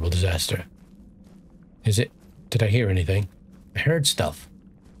a terrible disaster. Is it? Did I hear anything? I heard stuff.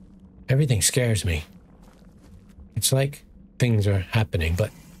 Everything scares me. It's like things are happening,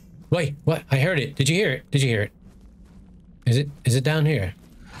 but... Wait, what? I heard it. Did you hear it? Did you hear it? Is it down here?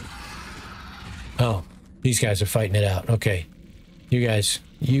 Oh, these guys are fighting it out. Okay. You guys,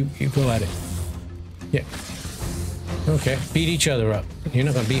 you go at it. Yeah. Okay, beat each other up. You're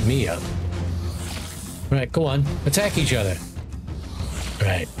not gonna beat me up. All right, go on. Attack each other. All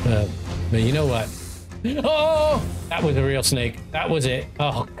right, but you know what? Oh! That was a real snake. That was it.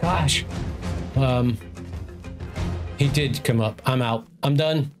 Oh, gosh. He did come up. I'm out. I'm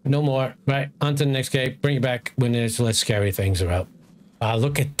done. No more. Right, on to the next game. Bring it back when there's less scary things are out.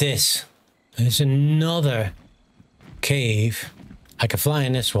 Look at this. There's another cave. I could fly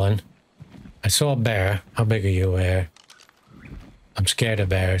in this one. I saw a bear. How big are you, bear? I'm scared of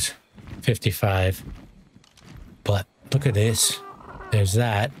bears. 55. But look at this. There's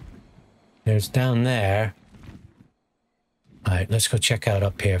that. There's down there. All right, let's go check out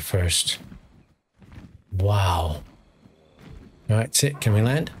up here first. Wow. All right, sit. Can we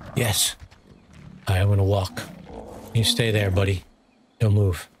land? Yes. All right, I'm gonna walk. You stay there, buddy. Don't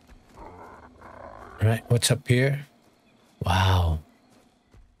move. All right, what's up here? Wow.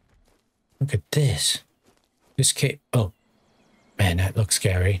 Look at this. This cave. Oh, man, that looks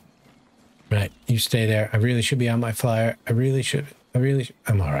scary. Right, you stay there. I really should be on my flyer. I really should.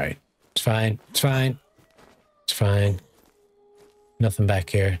 I'm all right. It's fine. It's fine. It's fine. Nothing back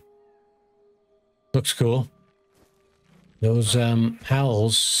here. Looks cool. Those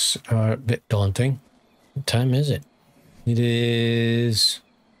owls are a bit daunting. What time is it? It is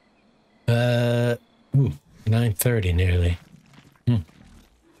 9:30 nearly.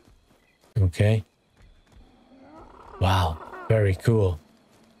 Okay. Wow. Very cool.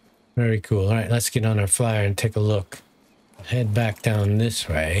 Very cool. All right, let's get on our flyer and take a look. Head back down this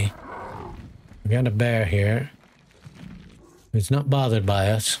way. We got a bear here. He's not bothered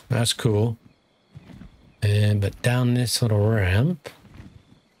by us. That's cool. But down this little ramp.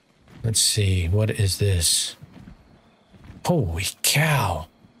 Let's see. What is this? Holy cow.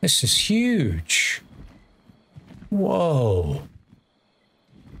 This is huge. Whoa.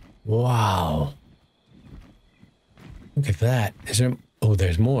 Wow. Look at that. Is there... Oh,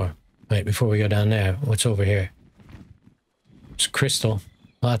 there's more. Wait, before we go down there, what's over here? It's crystal.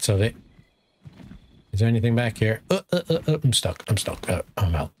 Lots of it. Is there anything back here? I'm stuck. I'm stuck.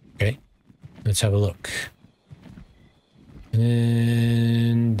 I'm out. Okay. Let's have a look.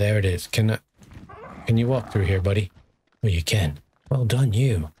 And there it is. Can you walk through here, buddy? Oh, you can. Well done,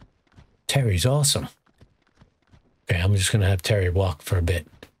 you. Terry's awesome. Okay, I'm just going to have Terry walk for a bit.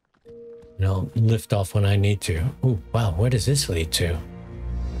 And I'll lift off when I need to. Oh, wow. Where does this lead to?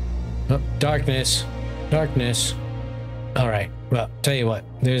 Oh, darkness. Darkness. All right. Well, tell you what.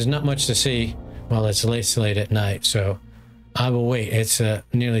 There's not much to see while it's late at night, so I will wait. It's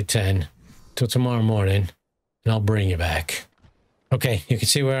nearly 10 till tomorrow morning, and I'll bring you back. Okay, you can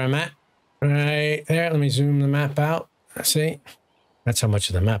see where I'm at right there. Let me zoom the map out. See? That's how much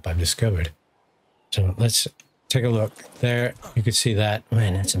of the map I've discovered. So let's take a look. There, you can see that.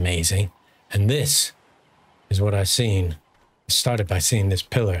 Man, that's amazing. And this is what I've seen. I started by seeing this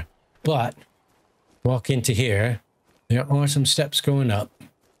pillar. But, walk into here. There are some steps going up.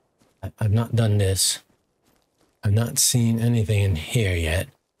 I've not done this. I've not seen anything in here yet.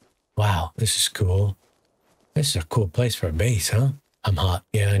 Wow, this is cool. This is a cool place for a base, huh? I'm hot.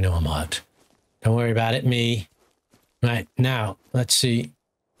 Yeah, I know I'm hot. Don't worry about it, me. Right, now, let's see.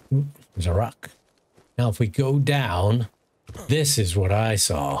 Ooh, there's a rock. Now, if we go down, this is what I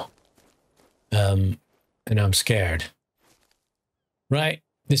saw. And I'm scared. Right,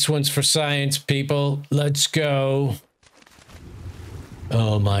 this one's for science, people. Let's go.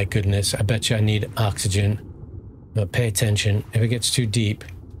 Oh my goodness, I bet you I need oxygen. But pay attention. If it gets too deep,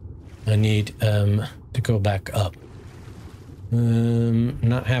 I need to go back up.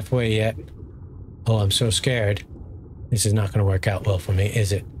 Not halfway yet. Oh, I'm so scared. This is not going to work out well for me,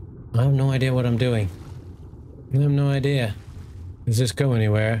 is it? I have no idea what I'm doing. I have no idea. Does this go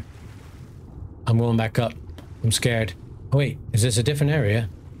anywhere? I'm going back up. I'm scared. Oh, wait, is this a different area?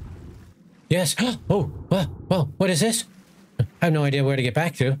 Yes. Oh, whoa, what is this? I have no idea where to get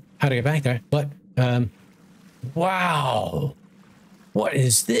back to. How to get back there. But, wow. What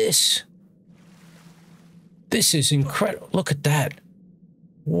is this? This is incredible. Look at that.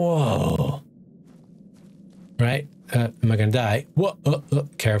 Whoa. Right? Am I gonna die? Whoa,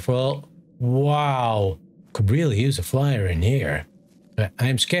 careful. Wow. Could really use a flyer in here. I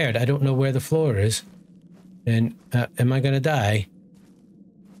am scared. I don't know where the floor is. And am I gonna die?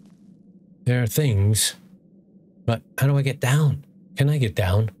 There are things. But how do I get down? Can I get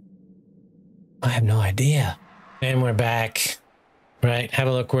down? I have no idea. And we're back. Right, have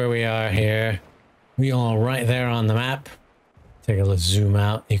a look where we are here. We are right there on the map. Take a little zoom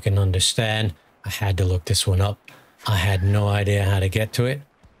out. You can understand. I had to look this one up. I had no idea how to get to it.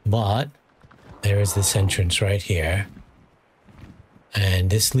 But there is this entrance right here. And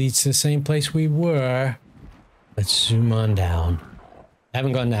this leads to the same place we were. Let's zoom on down. I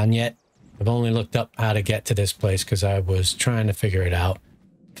haven't gone down yet. I've only looked up how to get to this place because I was trying to figure it out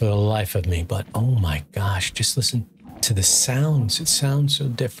for the life of me. But oh my gosh, just listen to the sounds. It sounds so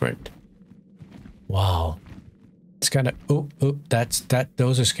different. Wow. It's kind of,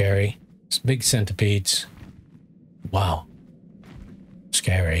 those are scary. It's big centipedes. Wow.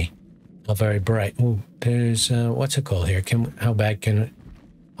 Scary. Not very bright. Ooh, there's, what's it called here? How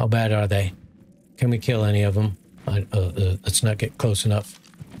bad are they? Can we kill any of them? Let's not get close enough.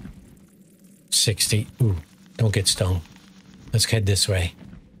 60. Ooh, don't get stung. Let's head this way.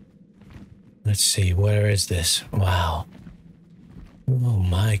 Let's see, where is this? Wow. Oh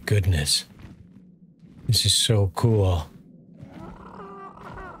my goodness. This is so cool.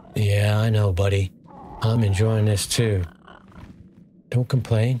 Yeah, I know, buddy. I'm enjoying this too. Don't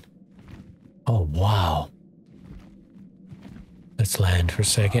complain. Oh, wow. Let's land for a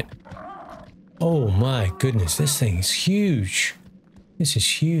second. Oh my goodness, this thing is huge. This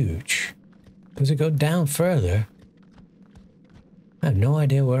is huge. Does it go down further? I have no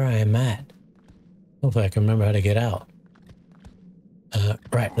idea where I am at. Hopefully I can remember how to get out.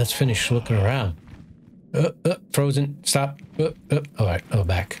 Right, let's finish looking around. Frozen, stop. All right,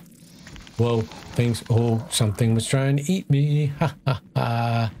 back. Whoa, things, something was trying to eat me. Ha ha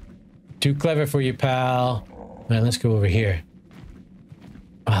ha. Too clever for you, pal. All right, let's go over here.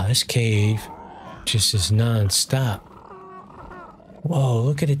 Wow, this cave just is non-stop. Whoa,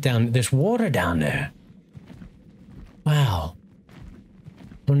 look at it down. There's water down there. Wow.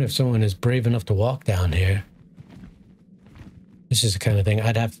 I wonder if someone is brave enough to walk down here. This is the kind of thing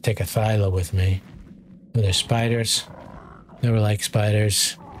I'd have to take a thyla with me. Oh, there's spiders. Never like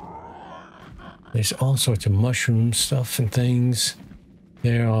spiders. There's all sorts of mushroom stuff and things.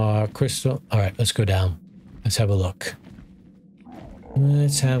 There are crystal. All right, let's go down. Let's have a look.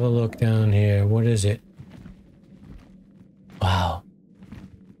 Let's have a look down here. What is it? Wow.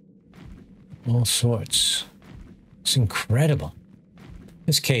 All sorts. It's incredible.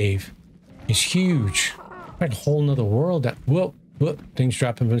 This cave is huge. Right, a whole nother world. Whoa, things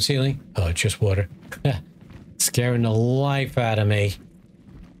dropping from the ceiling. Oh, it's just water. Scaring the life out of me.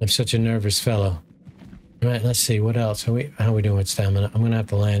 I'm such a nervous fellow. All right, let's see. What else? How are we doing with stamina? I'm going to have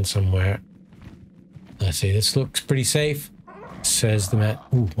to land somewhere. Let's see. This looks pretty safe. Says the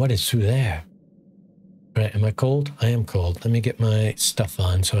map. Ooh, what is through there? All right, am I cold? I am cold. Let me get my stuff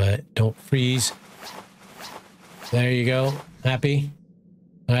on so I don't freeze. There you go. Happy?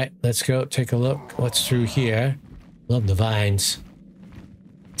 All right, let's go take a look. What's through here? Love the vines.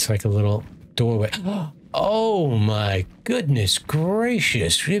 It's like a little doorway. Oh my goodness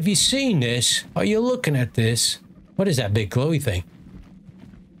gracious. Have you seen this? Are you looking at this? What is that big glowy thing?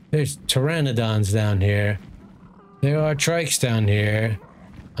 There's pteranodons down here. There are trikes down here.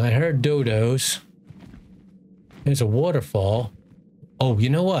 I heard dodos. There's a waterfall. Oh,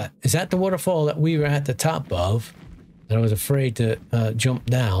 you know what? Is that the waterfall that we were at the top of? And I was afraid to jump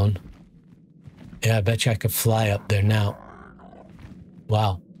down. Yeah, I bet you I could fly up there now.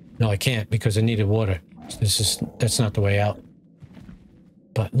 Wow. No, I can't because I needed water. That's not the way out.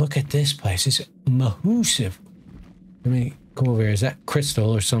 But look at this place. It's massive. Let me go over here. Is that crystal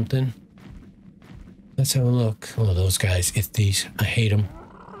or something? Let's have a look. Oh, those guys, these. I hate them.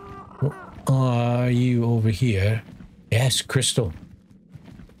 Are you over here? Yes, crystal.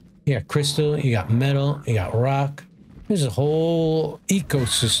 You got crystal, you got metal, you got rock. There's a whole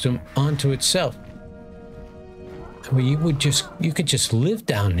ecosystem onto itself. Where you could just live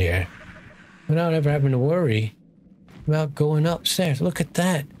down here without ever having to worry about going upstairs. Look at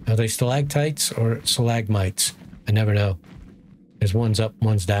that. Are they stalactites or stalagmites? I never know. There's one's up,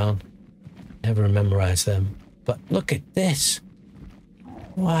 one's down. Never memorize them. But look at this.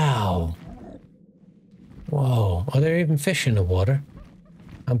 Wow. Whoa. Are there even fish in the water?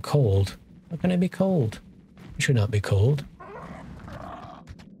 I'm cold. How can I be cold? I should not be cold.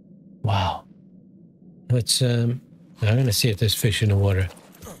 Wow. Let's, I'm gonna see if there's fish in the water.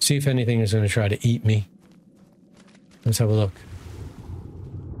 See if anything is gonna try to eat me. Let's have a look.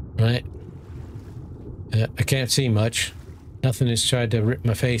 Right. I can't see much. Nothing has tried to rip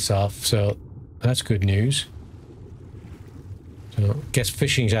my face off, so that's good news. So, guess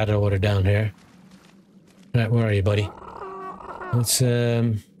fishing's out of order down here. Right, where are you, buddy? Let's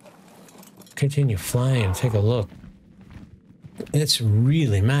continue flying and take a look. It's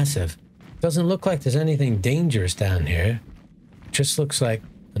really massive. Doesn't look like there's anything dangerous down here. Just looks like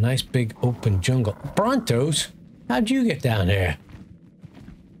a nice big open jungle. Brontos? How'd you get down here?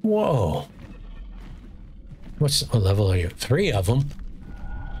 Whoa. What level are you? 3 of them.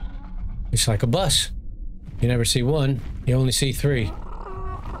 It's like a bus. You never see one, you only see 3.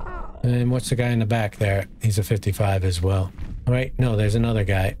 And what's the guy in the back there? He's a 55 as well. All right, no, there's another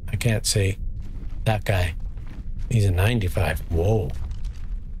guy. I can't see. That guy. He's a 95. Whoa.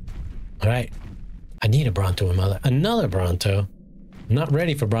 All right. I need a Bronto in my life. Another Bronto. I'm not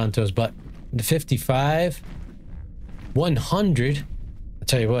ready for Brontos, but the 55, 100. I'll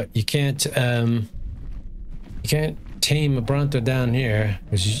tell you what, you can't tame a Bronto down here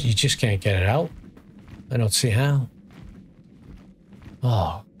because you just can't get it out. I don't see how.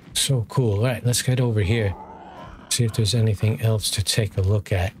 Oh, so cool. All right, let's get over here. See if there's anything else to take a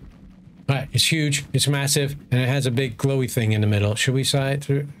look at. All right, it's huge, it's massive, and it has a big glowy thing in the middle. Should we fly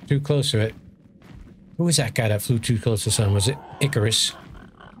too close to it? Who was that guy that flew too close to the sun? Was it Icarus?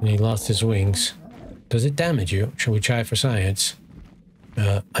 And he lost his wings. Does it damage you? Shall we try for science?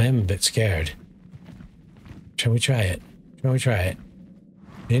 I am a bit scared. Shall we try it? Shall we try it?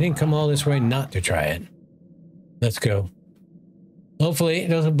 They didn't come all this way not to try it. Let's go. Hopefully it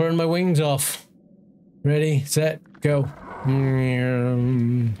doesn't burn my wings off. Ready, set, go.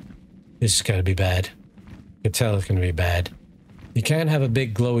 This is gonna be bad. You can tell it's gonna be bad. You can't have a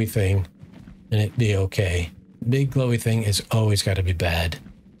big glowy thing and it be okay. Big glowy thing is always gotta be bad.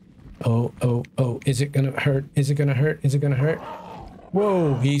 Oh, oh, oh, is it gonna hurt? Is it gonna hurt? Is it gonna hurt?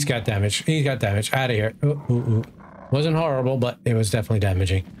 Whoa, he's got damage. He's got damage. Out of here. Ooh, ooh, ooh. Wasn't horrible, but it was definitely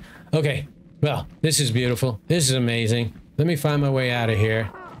damaging. Okay, well, this is beautiful. This is amazing. Let me find my way out of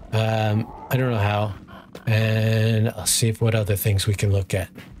here. I don't know how. And I'll see what other things we can look at.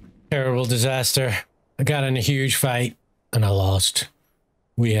 Terrible disaster. I got in a huge fight and I lost.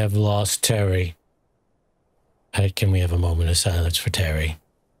 We have lost Terry. Can we have a moment of silence for Terry?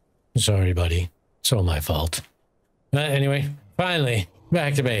 Sorry, buddy. It's all my fault. Anyway, finally,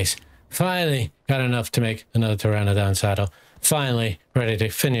 back to base. Finally got enough to make another Pteranodon saddle. Finally ready to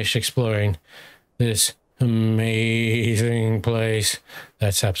finish exploring this amazing place.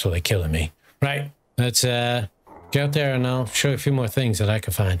 That's absolutely killing me. Right, let's get out there and I'll show you a few more things that I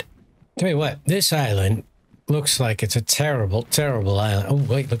can find. Tell you what, this island looks like it's a terrible, terrible island. Oh,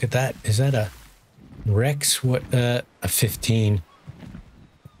 wait, look at that. Is that a Rex? What, a 15.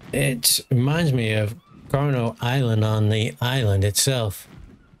 It reminds me of Garno Island on the island itself.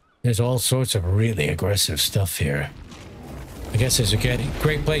 There's all sorts of really aggressive stuff here. I guess it's a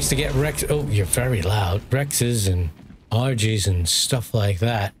great place to get Rex. Oh, you're very loud. Rexes and Argies and stuff like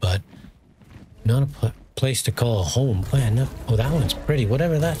that, but not a place to call a home. Man, oh, that one's pretty.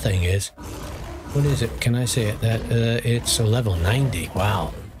 Whatever that thing is. What is it? Can I say it? That it's a level 90.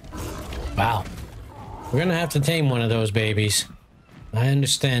 Wow. Wow. We're gonna have to tame one of those babies. I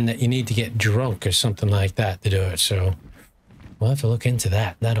understand that you need to get drunk or something like that to do it, so we'll have to look into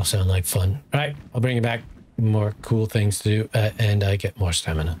that. That'll sound like fun. All right, I'll bring you back. more cool things to do, and I get more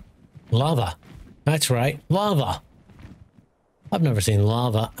stamina. Lava. That's right, lava. I've never seen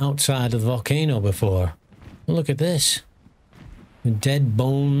lava outside of the volcano before. Look at this. Dead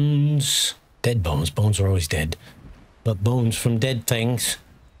bones. Dead bones. Bones are always dead. But bones from dead things.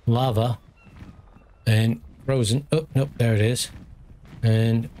 Lava. And frozen. Oh, nope, there it is.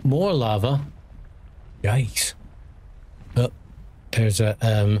 And more lava. Yikes. Oh, there's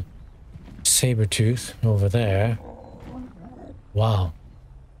a saber tooth over there. Wow.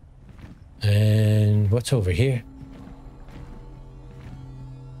 And what's over here?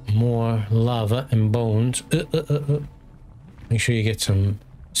 More lava and bones. Make sure you get some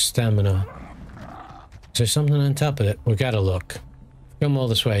stamina. Is there something on top of it? We gotta look. Come all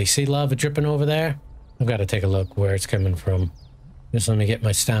this way. See lava dripping over there? I've got to take a look where it's coming from. Just let me get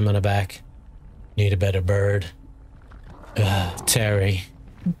my stamina back. Need a better bird. Terry.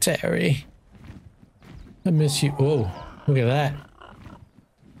 Terry. I miss you. Oh, look at that.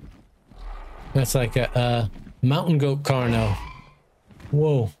 That's like a mountain goat carno.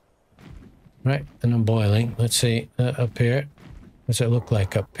 Whoa. Right, and I'm boiling. Let's see, up here. What's it look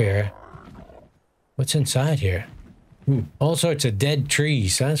like up here? What's inside here? Ooh, all sorts of dead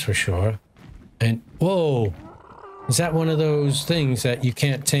trees, that's for sure. And, whoa! Is that one of those things that you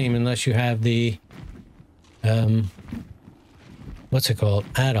can't tame unless you have the, what's it called?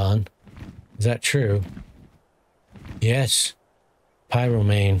 Add-on. Is that true? Yes.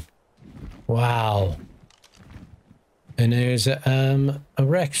 Pyromane. Wow. And there's a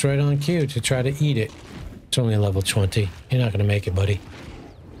Rex right on cue to try to eat it. It's only level 20. You're not going to make it, buddy.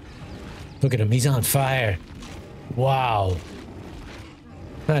 Look at him. He's on fire. Wow.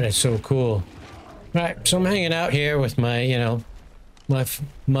 That is so cool. Right, so I'm hanging out here with my, you know, my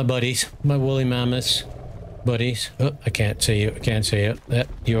buddies, my woolly mammoths buddies. Oh, I can't see you. I can't see you.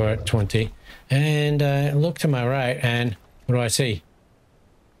 You're 20. And I look to my right, and what do I see?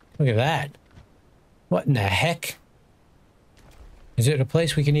 Look at that. What in the heck? Is it a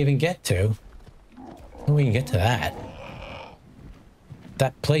place we can even get to? Oh, we can get to that.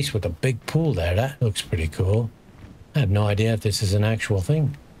 That place with the big pool there, that looks pretty cool. I have no idea if this is an actual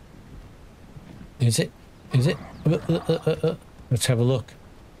thing. Is it? Is it? Let's have a look.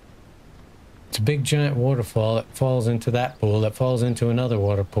 It's a big giant waterfall that falls into that pool, that falls into another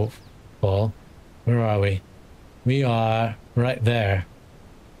waterfall. Where are we? We are right there.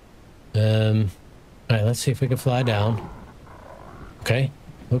 Alright, let's see if we can fly down. Okay,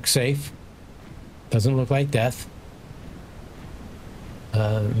 looks safe. Doesn't look like death.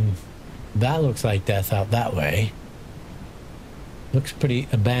 That looks like death out that way. Looks pretty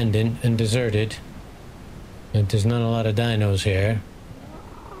abandoned and deserted. And there's not a lot of dinos here.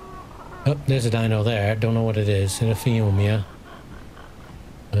 Oh, there's a dino there. Don't know what it is. It's a Phiomia.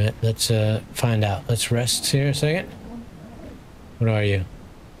 Alright, let's find out. Let's rest here a second. What are you?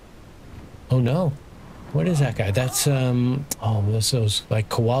 Oh no. What is that guy? That's oh, that's those like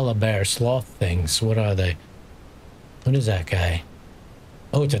koala bear sloth things. What are they? What is that guy?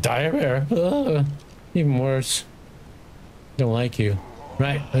 Oh, it's a dire bear. Even worse. Don't like you.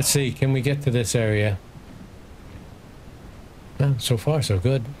 Right, let's see. Can we get to this area? Well, so far so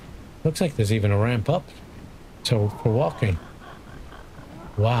good. Looks like there's even a ramp up. So for walking.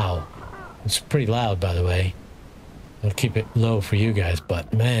 Wow. It's pretty loud, by the way. I'll keep it low for you guys,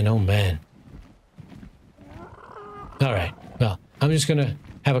 but man, oh man. All right, well, I'm just gonna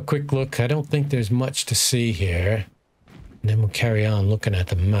have a quick look. I don't think there's much to see here. And then we'll carry on looking at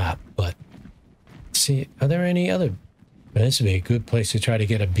the map, but see, are there any other? This would be a good place to try to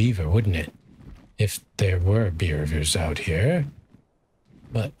get a beaver, wouldn't it? If there were beavers out here.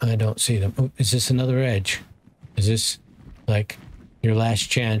 But I don't see them. Oh, is this another edge? Is this like your last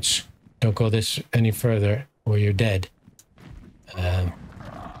chance? Don't go this any further or you're dead.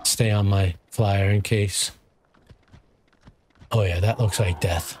 Stay on my flyer in case. Oh yeah, that looks like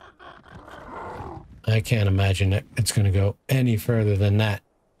death. I can't imagine that it's going to go any further than that.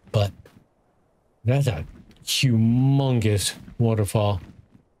 But that's a humongous waterfall.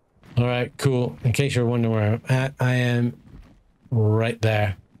 All right, cool. In case you're wondering where I'm at, I am right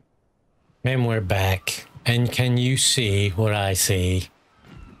there. And we're back. And can you see what I see?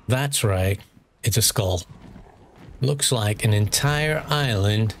 That's right. It's a skull. Looks like an entire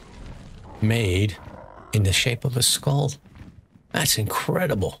island made in the shape of a skull. That's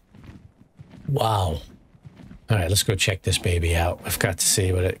incredible. Wow. All right, let's go check this baby out. I've got to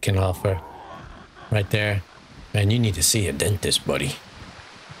see what it can offer. Right there. Man, you need to see a dentist, buddy.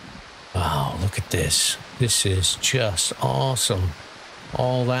 Wow, look at this. This is just awesome.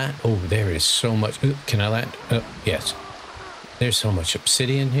 All that. Oh, there is so much. Ooh, can I land? Oh, yes. There's so much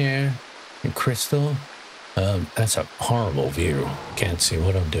obsidian here and crystal. That's a horrible view. Can't see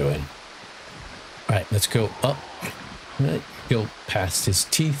what I'm doing. All right, let's go up. Go past his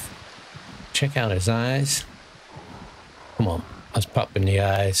teeth. Check out his eyes. Come on, let's pop in the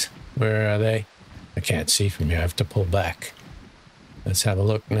eyes. Where are they? I can't see from here. I have to pull back. Let's have a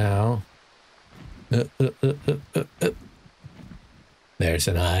look now. There's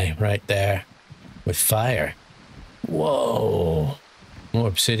an eye right there with fire. Whoa. More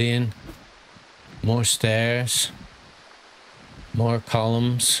obsidian. More stairs. More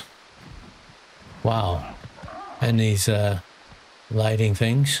columns. Wow. And these lighting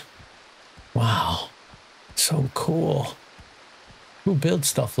things. Wow. So cool. Who builds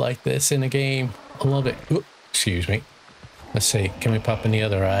stuff like this in a game? I love it. Ooh, excuse me. Let's see. Can we pop in the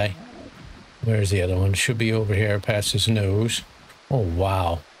other eye? Where's the other one? Should be over here past his nose. Oh,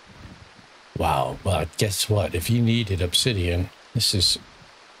 wow. Wow. Well, guess what? If you needed obsidian, this is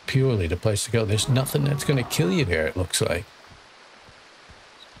purely the place to go. There's nothing that's going to kill you there, it looks like.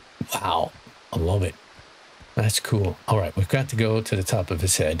 Wow. I love it. That's cool. All right. We've got to go to the top of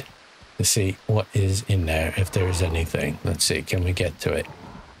his head to see what is in there, if there is anything. Let's see. Can we get to it?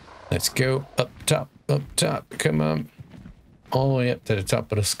 Let's go up top, up top. Come on. All the way up to the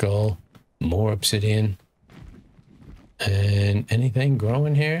top of the skull. More obsidian. And anything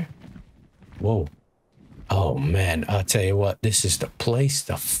growing here? Whoa. Oh, man. I'll tell you what. This is the place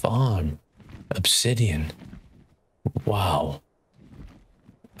to farm obsidian. Wow.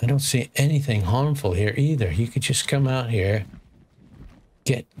 I don't see anything harmful here either. You could just come out here,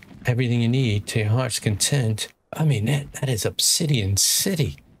 get everything you need to your heart's content. I mean, that is Obsidian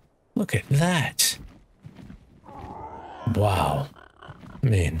City. Look at that. Wow.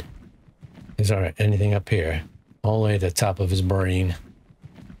 Man. Is all right. Anything up here? All the way to the top of his brain.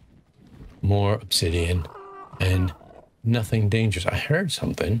 More obsidian. And nothing dangerous. I heard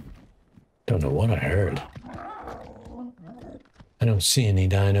something. Don't know what I heard. I don't see any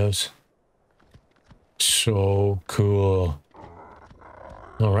dinos. So cool.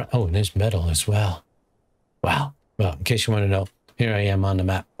 All right. Oh, and there's metal as well. Wow. Well, in case you want to know, here I am on the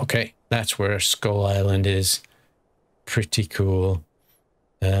map. Okay, that's where Skull Island is. Pretty cool.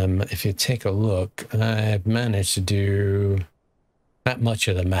 If you take a look, I've managed to do not much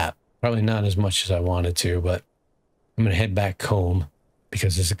of the map. Probably not as much as I wanted to, but I'm going to head back home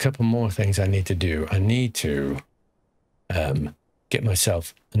because there's a couple more things I need to do. I need to get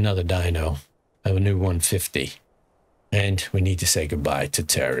myself another dino. I have a new 150. And we need to say goodbye to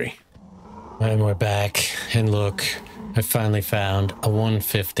Terry. And we're back. And look, I finally found a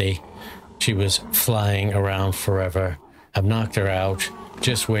 150. She was flying around forever. I've knocked her out.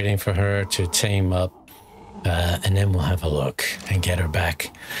 Just waiting for her to tame up. And then we'll have a look and get her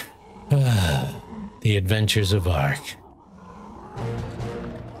back. The adventures of Ark.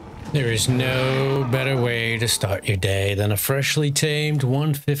 There is no better way to start your day than a freshly tamed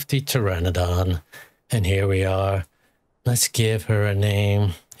 150 Pteranodon. And here we are. Let's give her a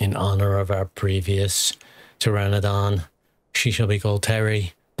name in honor of our previous Pteranodon. She shall be called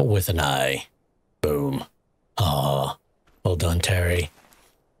Terry, but with an I. Boom. Ah, well done, Terry.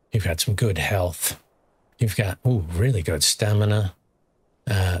 You've got some good health. You've got, ooh, really good stamina.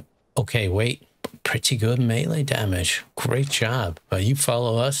 Okay, weight. Pretty good melee damage. Great job. You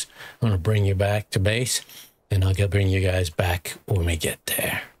follow us. I'm going to bring you back to base, and I'll bring you guys back when we get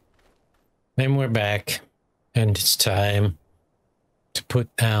there. Then we're back, and it's time to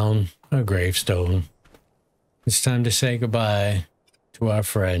put down a gravestone. It's time to say goodbye to our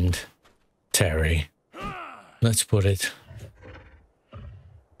friend, Terry. Let's put it.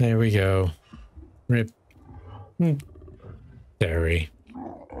 There we go. Rip. Terry.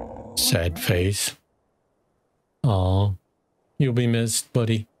 Sad face. Oh, you'll be missed,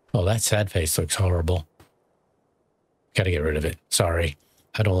 buddy. Oh, that sad face looks horrible. Gotta get rid of it. Sorry.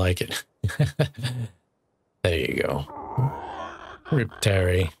 I don't like it. There you go. Rip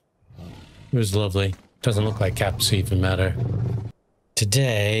Terry. It was lovely. Doesn't look like caps even matter.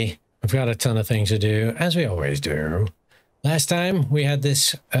 Today, I've got a ton of things to do, as we always do. Last time, we had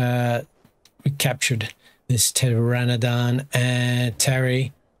this, we captured this Pteranodon and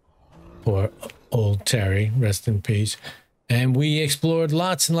Terry. Poor old Terry, rest in peace. And we explored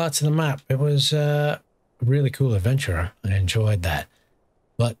lots and lots of the map. It was a really cool adventure. I enjoyed that.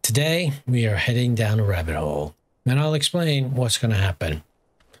 But today, we are heading down a rabbit hole. And I'll explain what's going to happen.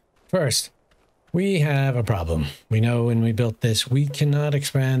 First, we have a problem. We know when we built this, we cannot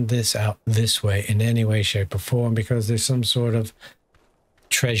expand this out this way in any way, shape, or form because there's some sort of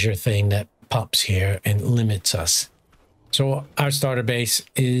treasure thing that pops here and limits us. So our starter base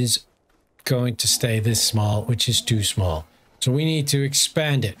is going to stay this small, which is too small. So we need to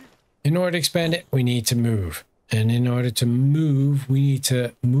expand it. In order to expand it, we need to move. And in order to move, we need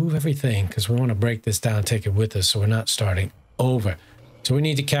to move everything because we want to break this down, take it with us so we're not starting over. So we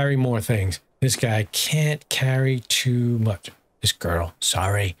need to carry more things. This guy can't carry too much. This girl,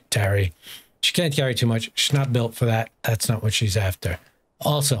 sorry, Terry. She can't carry too much. She's not built for that. That's not what she's after.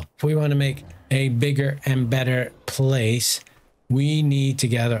 Also, if we want to make a bigger and better place, we need to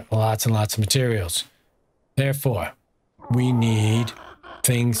gather lots and lots of materials. Therefore, we need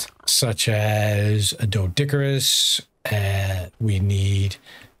things such as a doedicurus, we need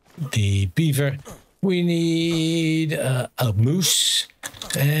the beaver, we need a moose,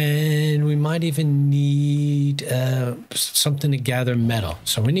 and we might even need something to gather metal.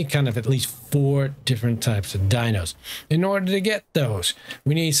 So we need kind of at least 4 different types of dinos. In order to get those,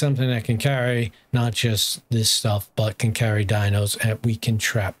 we need something that can carry not just this stuff, but can carry dinos that we can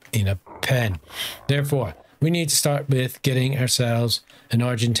trap in a pen. Therefore, we need to start with getting ourselves an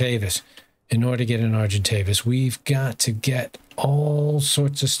Argentavis. In order to get an Argentavis, we've got to get all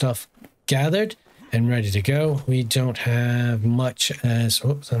sorts of stuff gathered and ready to go. We don't have much as,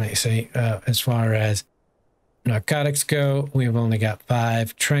 oops, let me say, as far as narcotics go, we've only got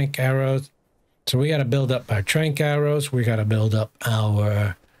 5 trank arrows. So we got to build up our trank arrows. We got to build up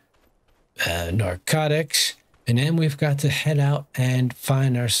our narcotics. And then we've got to head out and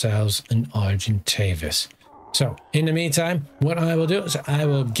find ourselves an Argentavis. So in the meantime, what I will do is I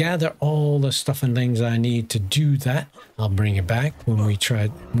will gather all the stuff and things I need to do that. I'll bring it back when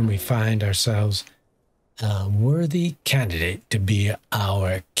we find ourselves a worthy candidate to be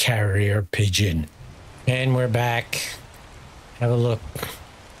our carrier pigeon. And we're back. Have a look.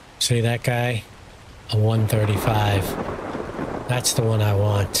 See that guy? A 135. That's the one I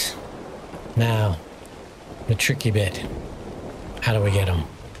want. Now, the tricky bit. How do we get him?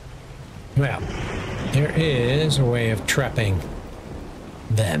 Well, there is a way of trapping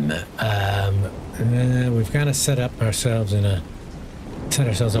them. We've got to set ourselves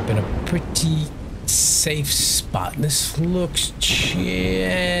up in a pretty safe spot. This looks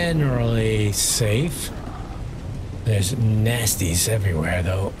generally safe. There's nasties everywhere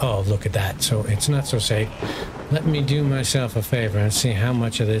though. Oh, look at that. So it's not so safe. Let me do myself a favor and see how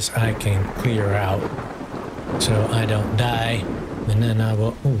much of this I can clear out so I don't die. And then I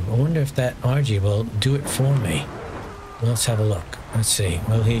will, ooh, I wonder if that RG will do it for me. Let's have a look. Let's see.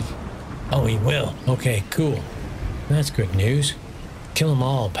 Will he? Oh, he will. Okay, cool. That's good news. Kill them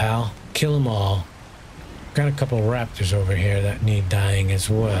all, pal. Kill them all. Got a couple raptors over here that need dying as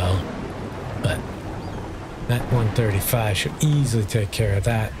well. But that 135 should easily take care of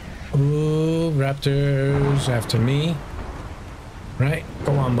that. Ooh, raptors after me. Right?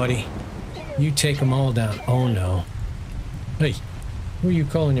 Go on, buddy. You take them all down. Oh, no. Hey, who are you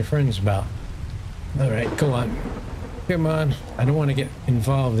calling your friends about? All right, go on. Come on. I don't want to get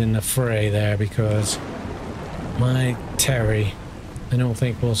involved in the fray there because my Terry, I don't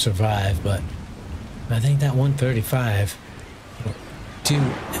think will survive, but I think that 135 will do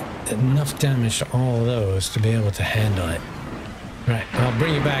enough damage to all of those to be able to handle it. Right, I'll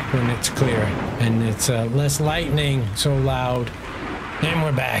bring you back when it's clear and it's less lightning so loud. And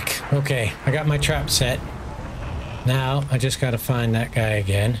we're back. Okay, I got my trap set. Now I just got to find that guy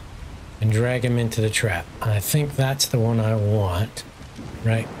again and drag him into the trap. I think that's the one I want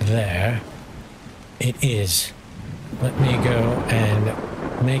right there. It is. Let me go and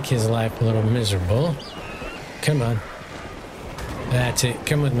make his life a little miserable. Come on. That's it.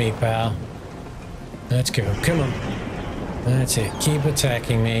 Come with me, pal. Let's go. Come on. That's it. Keep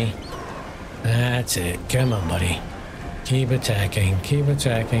attacking me. That's it. Come on, buddy. Keep attacking. Keep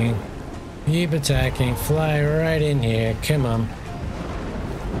attacking. Keep attacking. Fly right in here. Come on.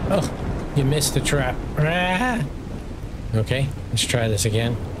 Oh, you missed the trap. Ah! Okay, let's try this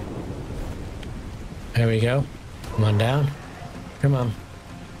again. There we go. Come on down. Come on.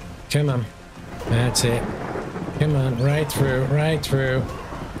 Come on. That's it. Come on. Right through. Right through.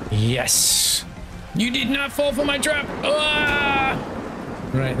 Yes. You did not fall for my trap. Ah!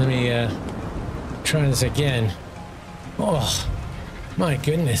 Right, let me try this again. Oh, my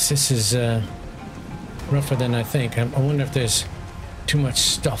goodness. This is rougher than I think. I wonder if there's too much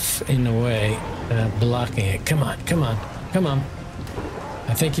stuff in the way blocking it. Come on. Come on. Come on.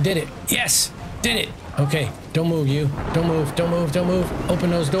 I think you did it. Yes. Did it. Okay. Don't move, you. Don't move. Don't move. Don't move. Open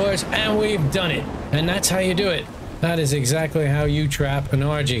those doors. And we've done it. And that's how you do it. That is exactly how you trap an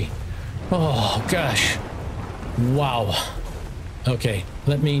RG. Oh, gosh. Wow. Okay.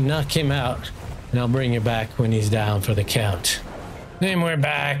 Let me knock him out. And I'll bring you back when he's down for the count. Then we're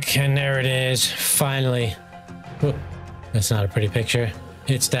back. And there it is. Finally. Whoop. That's not a pretty picture.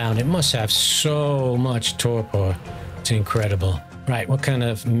 It's down. It must have so much torpor. It's incredible. Right, what kind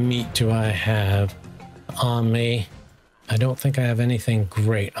of meat do I have on me? I don't think I have anything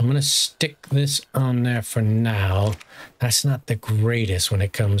great. I'm gonna stick this on there for now. That's not the greatest when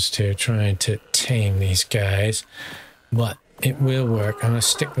it comes to trying to tame these guys, but it will work. I'm gonna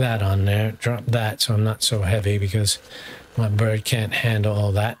stick that on there, drop that so I'm not so heavy because my bird can't handle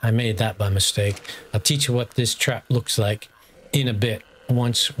all that. I made that by mistake. I'll teach you what this trap looks like in a bit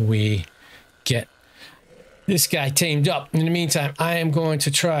once we get this guy tamed up. In the meantime, I am going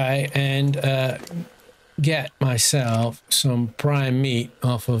to try and get myself some prime meat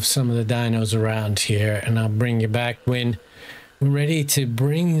off of some of the dinos around here, and I'll bring you back when we're ready to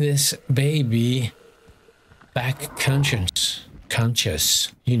bring this baby back conscious.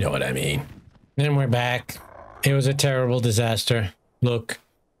 You know what I mean. Then we're back. It was a terrible disaster. Look,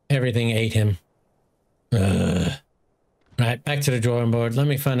 everything ate him. Right, back to the drawing board. Let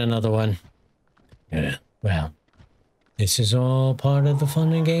me find another one. Yeah, well, this is all part of the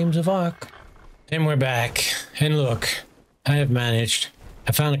fun and games of Ark. And we're back. And look, I have managed.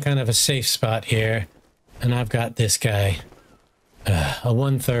 I found a kind of a safe spot here. And I've got this guy. A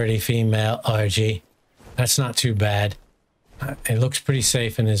 130 female RG. That's not too bad. It looks pretty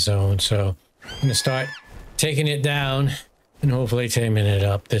safe in his zone. So I'm going to start taking it down and hopefully taming it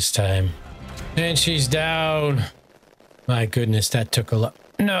up this time. And she's down. My goodness, that took a lot.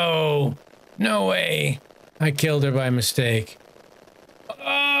 No, no way. I killed her by mistake.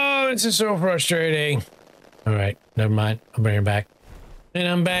 Oh, this is so frustrating. All right, never mind. I'll bring her back. And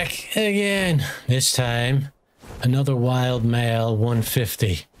I'm back again. This time, another wild male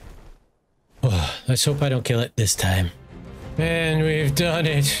 150. Oh, let's hope I don't kill it this time. And we've done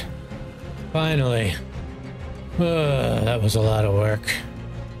it. Finally. Oh, that was a lot of work.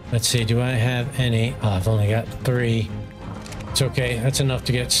 Let's see, do I have any? Oh, I've only got 3. It's okay, that's enough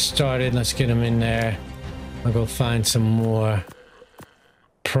to get started. Let's get them in there. I'll go find some more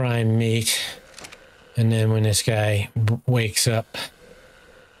prime meat. And then when this guy wakes up,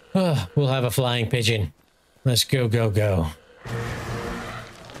 oh, we'll have a flying pigeon. Let's go, go, go.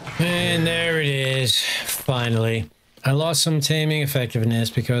 And there it is, finally. I lost some taming effectiveness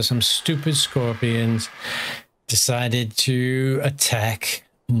because some stupid scorpions decided to attack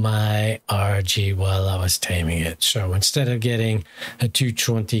my RG while I was taming it. So instead of getting a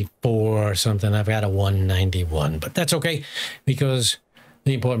 224 or something, I've got a 191. But that's okay, because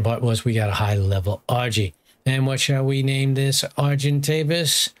the important part was we got a high level RG. And what shall we name this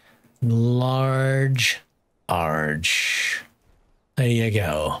Argentavis? Large Arge. There you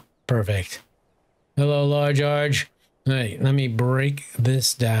go. Perfect. Hello, Large Arge. All right, let me break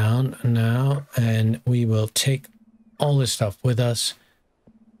this down now, and we will take all this stuff with us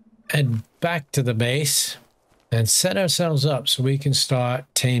and back to the base and set ourselves up so we can start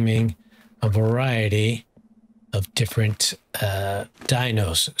taming a variety of different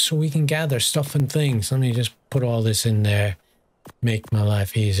dinos, so we can gather stuff and things. Let me just put all this in there, make my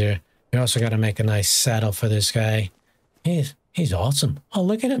life easier. We also got to make a nice saddle for this guy. He's awesome. Oh,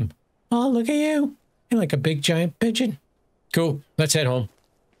 look at him. Oh, look at you. You're like a big giant pigeon. Cool. Let's head home.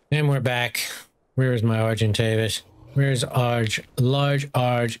 And we're back. Where is my Argentavis? Where's Arge? Large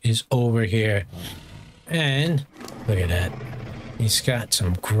Arge is over here. And look at that. He's got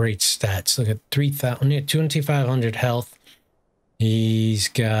some great stats. Look at 3,000, 2,500 health. He's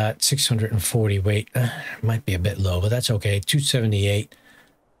got 640 weight. Might be a bit low, but that's okay. 278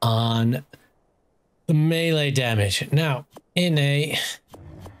 on the melee damage. Now, in a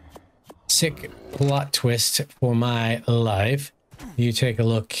sick plot twist for my life, you take a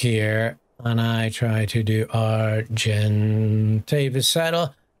look here, and I try to do Argentavis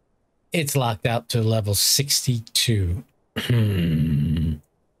saddle. It's locked out to level 62.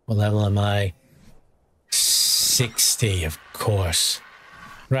 What level am I? 60, of course.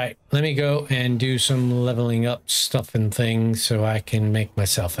 Right, let me go and do some leveling up stuff and things so I can make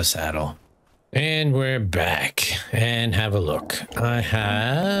myself a saddle. And we're back, and have a look. I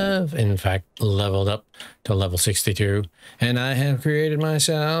have, in fact, leveled up to level 62, and I have created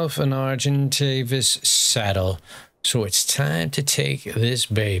myself an Argentavis saddle. So it's time to take this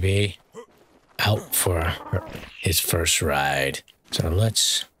baby out for his first ride. So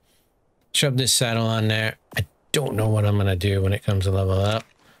let's shove this saddle on there. I don't know what I'm going to do when it comes to level up,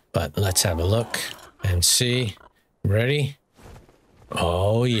 but let's have a look and see. Ready?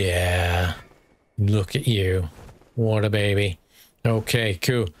 Oh, yeah. Look at you. What a baby. Okay,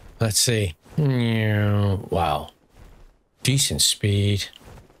 cool. Let's see. Wow. Decent speed.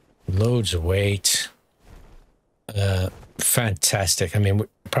 Loads of weight. Fantastic. I mean, we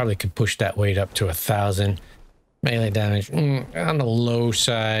probably could push that weight up to 1,000. Melee damage on the low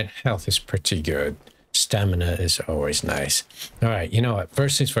side. Health is pretty good. Stamina is always nice. All right, you know what?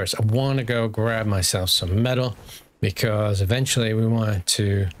 First things first, I want to go grab myself some metal because eventually we want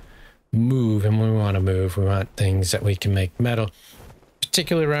to move, and when we want to move, we want things that we can make metal,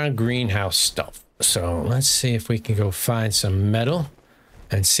 particularly around greenhouse stuff. So let's see if we can go find some metal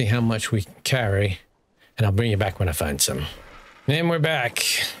and see how much we can carry, and I'll bring you back when I find some. And we're back.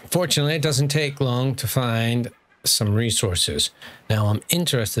 Fortunately, it doesn't take long to find some resources. Now I'm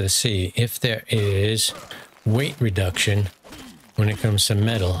interested to see if there is weight reduction when it comes to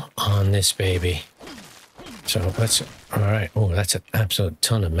metal on this baby. So let's, all right. Oh, that's an absolute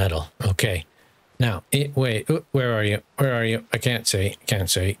ton of metal. Okay. Now wait, where are you? Where are you? I can't see, can't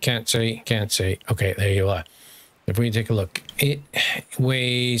see, can't see, can't see. Okay, there you are. If we take a look, it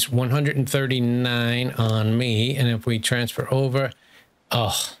weighs 139 on me. And if we transfer over,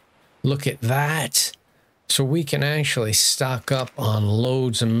 oh, look at that. So we can actually stock up on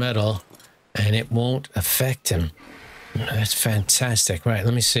loads of metal and it won't affect him. That's fantastic. Right,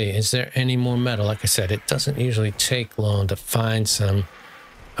 let me see. Is there any more metal? Like I said, it doesn't usually take long to find some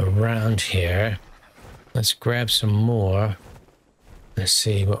around here. Let's grab some more. Let's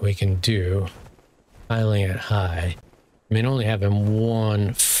see what we can do. Piling it high. I mean, only having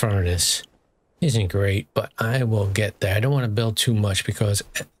one furnace isn't great, but I will get there. I don't want to build too much because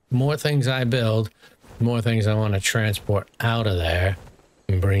more things I build, more things I want to transport out of there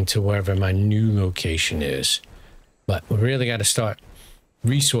and bring to wherever my new location is. But we really got to start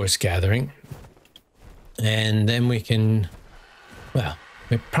resource gathering, and then we can, well,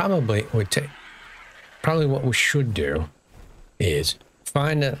 we probably would take, probably what we should do is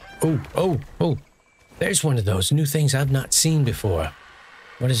find a, oh, there's one of those new things I've not seen before.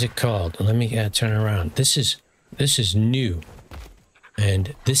 What is it called? Let me turn around. This is new,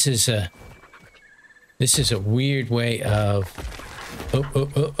 and this is a weird way of,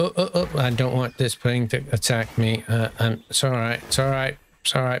 oh, I don't want this thing to attack me. It's all right, it's all right,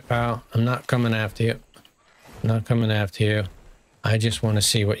 it's all right, pal. I'm not coming after you. I'm not coming after you. I just want to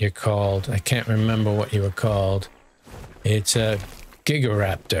see what you're called. I can't remember what you were called. It's a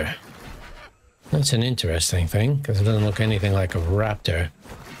Gigaraptor. That's an interesting thing because it doesn't look anything like a raptor,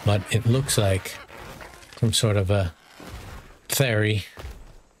 but it looks like some sort of a Therizino,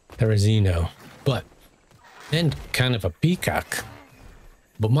 but and kind of a peacock.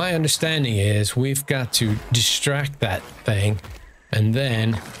 But my understanding is we've got to distract that thing, and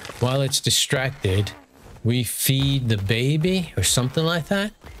then while it's distracted, we feed the baby or something like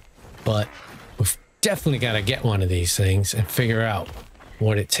that. But we've definitely got to get one of these things and figure out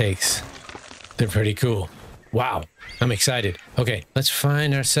what it takes. They're pretty cool. Wow, I'm excited. Okay, let's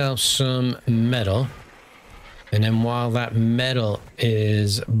find ourselves some metal. And then while that metal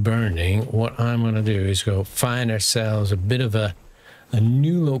is burning, what I'm going to do is go find ourselves a bit of a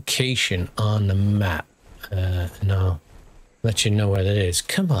new location on the map. And I'll let you know where that is.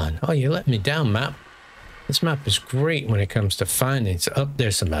 Come on. Oh, you let me down, map. This map is great when it comes to finding. Oh,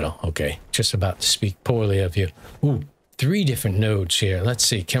 there's some metal. Okay, just about to speak poorly of you. Ooh, 3 different nodes here. Let's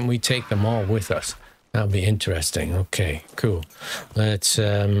see. Can we take them all with us? That'll be interesting. Okay, cool. Let's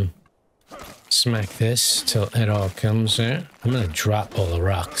smack this till it all comes there. I'm going to drop all the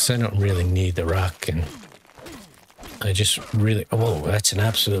rocks. I don't really need the rock, and I just really... Whoa, that's an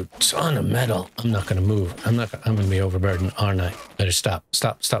absolute ton of metal. I'm not going to move. I'm going to be overburdened, aren't I? Better stop.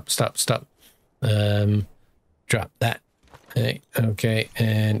 Drop that. Okay,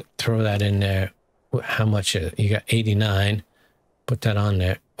 and throw that in there. How much? You got 89. Put that on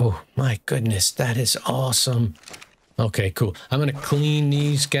there. Oh, my goodness. That is awesome. Okay, cool. I'm going to clean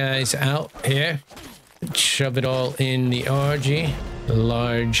these guys out here. Shove it all in the RG.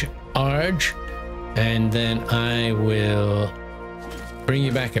 Large Arge. And then I will bring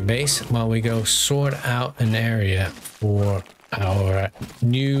you back at base while we go sort out an area for our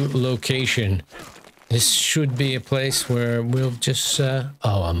new location. This should be a place where we'll just, oh,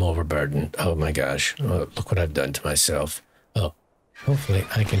 I'm overburdened. Oh my gosh. Oh, look what I've done to myself. Oh, hopefully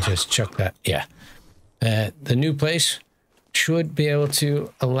I can just chuck that. Yeah. The new place should be able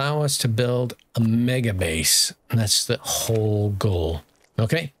to allow us to build a mega base. And that's the whole goal.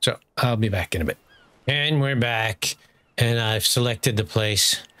 Okay, so I'll be back in a bit. And we're back. And I've selected the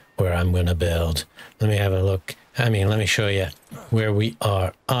place where I'm going to build. Let me have a look. I mean, let me show you where we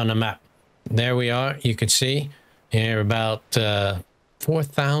are on the map. There we are. You can see we're about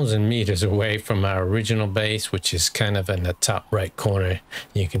 4,000 meters away from our original base, which is kind of in the top right corner.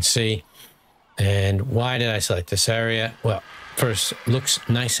 You can see. And why did I select this area? Well, first, it looks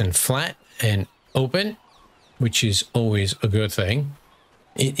nice and flat and open, which is always a good thing.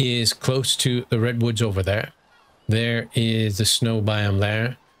 It is close to the redwoods over there. There is the snow biome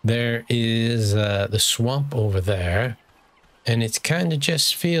there. there is the swamp over there, and it kind of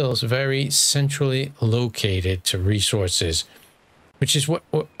just feels very centrally located to resources, which is what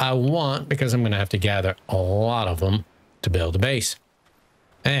I want, because I'm going to have to gather a lot of them to build a base.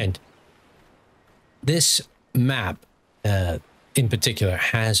 And this map in particular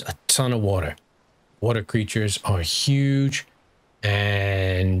has a ton of water. Water creatures are huge,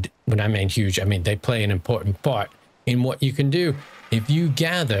 and when I mean huge, I mean they play an important part in what you can do. If you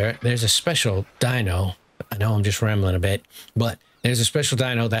gather, there's a special dino. I know I'm just rambling a bit, but there's a special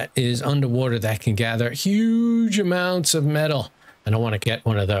dino that is underwater that can gather huge amounts of metal. And I want to get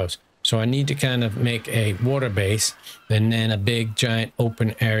one of those. So I need to kind of make a water base, and then a big giant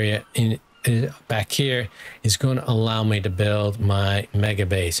open area in back here is going to allow me to build my mega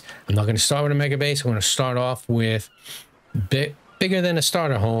base. I'm not going to start with a mega base. I'm going to start off with bigger than a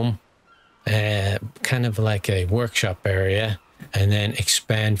starter home, kind of like a workshop area, and then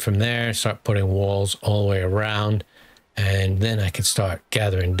expand from there, start putting walls all the way around, and then I can start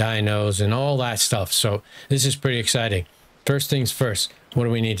gathering dinos and all that stuff. So this is pretty exciting. First things first, what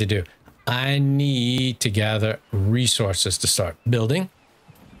do we need to do? I need to gather resources to start building.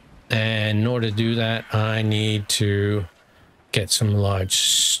 And in order to do that, I need to get some large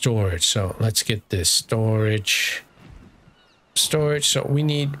storage. So let's get this storage. So we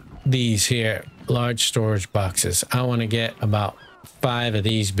need these here, large storage boxes. I want to get about 5 of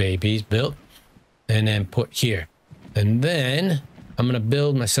these babies built and then put here. And then I'm going to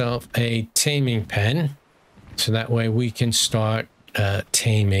build myself a taming pen. So that way we can start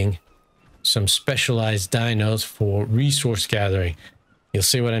taming some specialized dinos for resource gathering. You'll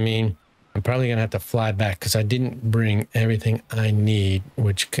see what I mean. I'm probably going to have to fly back because I didn't bring everything I need,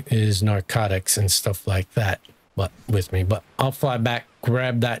 which is narcotics and stuff like that, but with me. But I'll fly back,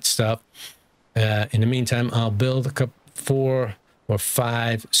 grab that stuff. In the meantime, I'll build a couple, 4 or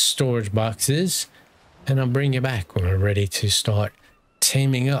 5 storage boxes, and I'll bring you back when we're ready to start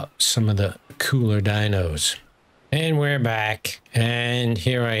taming up some of the cooler dinos. And we're back, and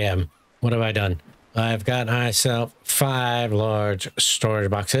here I am. What have I done? I've got myself 5 large storage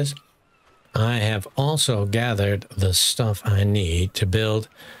boxes. I have also gathered the stuff I need to build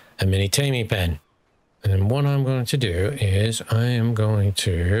a mini taming pen. And what I'm going to do is I am going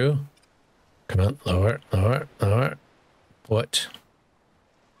to come on, lower, put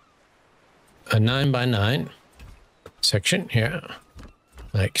a 9x9 section here,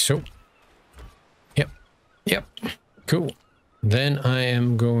 like so. Yep, cool. Then I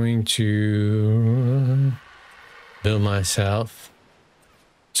am going to build myself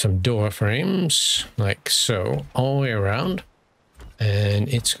some door frames, like so, all the way around. And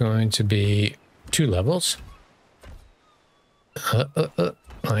it's going to be 2 levels.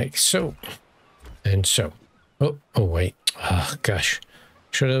 Like so. And so. Oh, wait. Oh, gosh.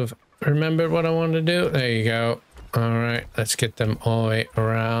 Should have remembered what I wanted to do. There you go. All right, let's get them all the way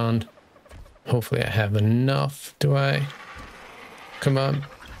around. Hopefully I have enough. Do I? Come on.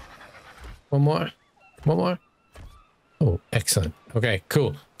 One more. Oh, excellent. Okay,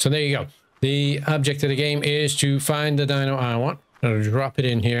 cool. So there you go. The object of the game is to find the dino I want. I'll drop it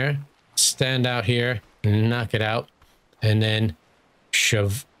in here, stand out here, knock it out, and then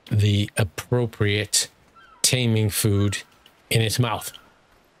shove the appropriate taming food in its mouth.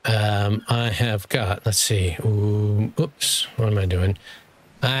 I have got, let's see. Ooh, oops, what am I doing?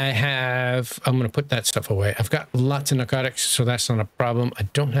 I'm going to put that stuff away. I've got lots of narcotics, so that's not a problem. I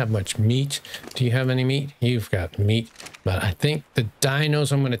don't have much meat. Do you have any meat? You've got meat. But I think the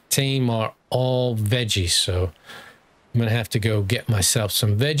dinos I'm going to tame are all veggies, so I'm going to have to go get myself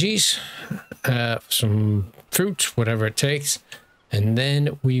some veggies, some fruit, whatever it takes. And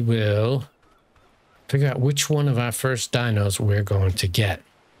then we will figure out which one of our first dinos we're going to get.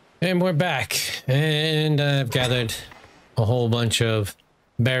 And we're back. And I've gathered a whole bunch of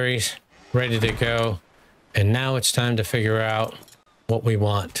berries ready to go, and now it's time to figure out what we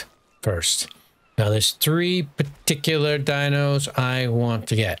want first. Now there's 3 particular dinos I want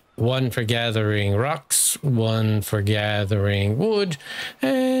to get. One for gathering rocks, one for gathering wood,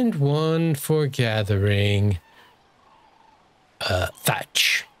 and one for gathering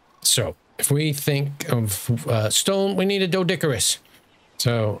thatch. So if we think of stone, we need a doedicarus.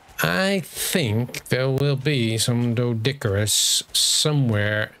 So I think there will be some doedicarus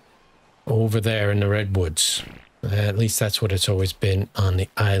somewhere over there in the redwoods. At least that's what it's always been on the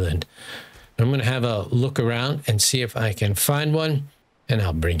island. I'm going to have a look around and see if I can find one, and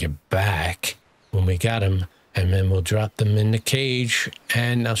I'll bring you back when we got them, and then we'll drop them in the cage,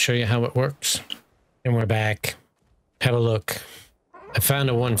 and I'll show you how it works. And we're back. Have a look. I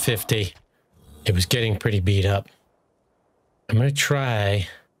found a 150. It was getting pretty beat up. I'm going to try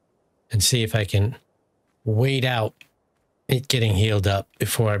and see if I can wait out it getting healed up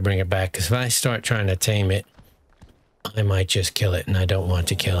before I bring it back. Because if I start trying to tame it, I might just kill it, and I don't want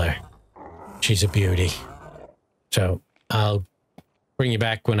to kill her. She's a beauty. So I'll bring you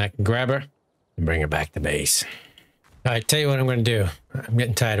back when I can grab her and bring her back to base. All right, tell you what I'm going to do. I'm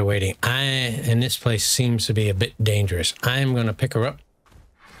getting tired of waiting. And this place seems to be a bit dangerous. I'm going to pick her up,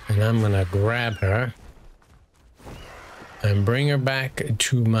 and I'm going to grab her and bring her back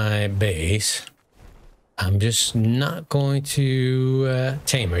to my base. I'm just not going to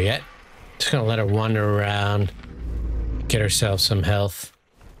tame her yet. Just going to let her wander around, get herself some health,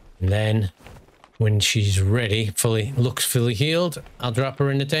 and then when she's ready, looks fully healed, I'll drop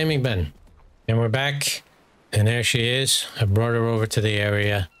her in the taming bin. And we're back, and there she is. I brought her over to the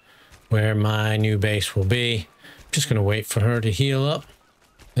area where my new base will be. Just gonna wait for her to heal up.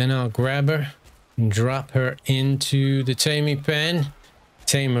 Then I'll grab her and drop her into the taming pen,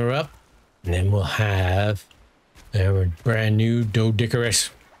 tame her up, and then we'll have our brand new Dodicarus.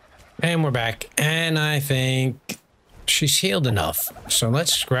 And we're back, and I think she's healed enough. So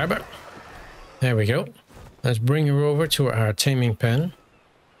let's grab her. There we go. Let's bring her over to our taming pen.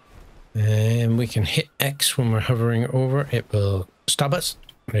 And we can hit X when we're hovering over. It will stop us.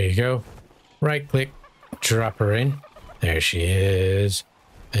 There you go. Right click, drop her in. There she is.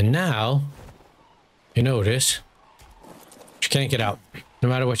 And now, you notice, she can't get out. No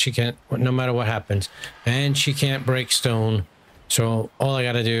matter what no matter what happens. And she can't break stone. So all I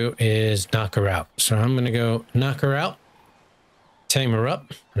gotta do is knock her out. So I'm gonna go knock her out, tame her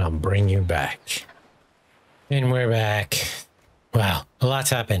up, and I'll bring you back. And we're back. Wow, a lot's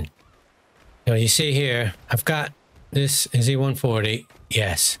happened. Now you see here, I've got this, is he 140?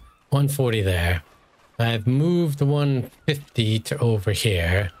 Yes, 140 there. I've moved the 150 to over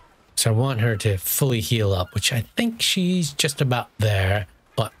here. So I want her to fully heal up, which I think she's just about there,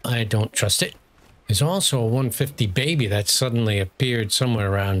 but I don't trust it. There's also a 150 baby that suddenly appeared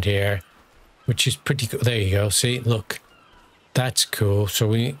somewhere around here, which is pretty cool. There you go. See, look, that's cool. So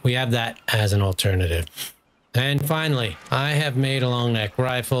we have that as an alternative. And finally, I have made a long neck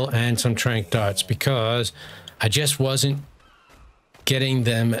rifle and some trank darts because I just wasn't getting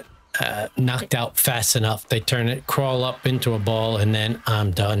them knocked out fast enough. They crawl up into a ball, and then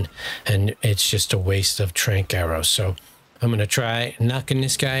I'm done. And it's just a waste of trank arrows. So I'm going to try knocking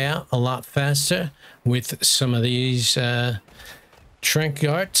this guy out a lot faster with some of these trank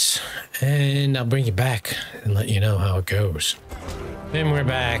darts. And I'll bring you back and let you know how it goes. And we're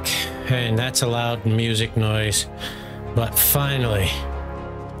back, and that's a loud music noise, but finally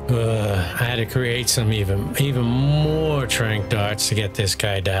I had to create some even more trank darts to get this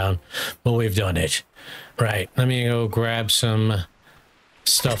guy down, but we've done it. Right, let me go grab some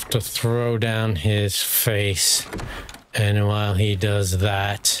stuff to throw down his face, and while he does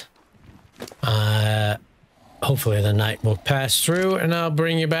that, hopefully the night will pass through and I'll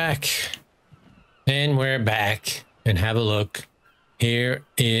bring you back. And we're back, and have a look. Here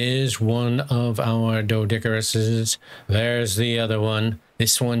is one of our Dodicaruses. There's the other one.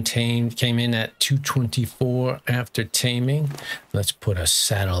 This one came in at 224 after taming. Let's put a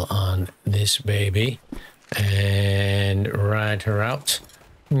saddle on this baby and ride her out.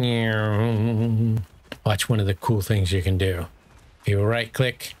 Watch one of the cool things you can do. If you right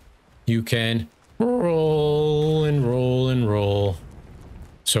click, you can roll and roll and roll.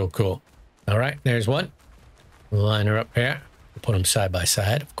 So cool. All right, there's one. Line her up here. Put them side by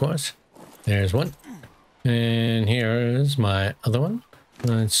side, of course. There's one. And here's my other one.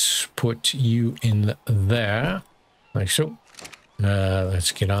 Let's put you in there, like so.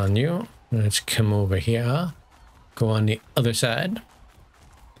 Let's get on you. Let's come over here. Go on the other side.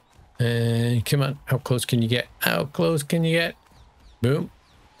 And come on, how close can you get? How close can you get? Boom.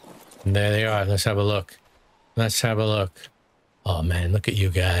 And there they are. Let's have a look. Let's have a look. Oh man, look at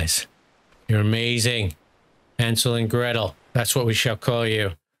you guys. You're amazing. Hansel and Gretel. That's what we shall call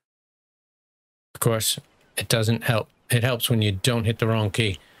you. Of course, it doesn't help. It helps when you don't hit the wrong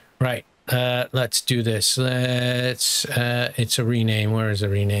key. Right. Let's do this. It's a rename. Where is the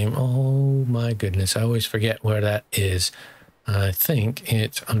rename? Oh my goodness. I always forget where that is. I think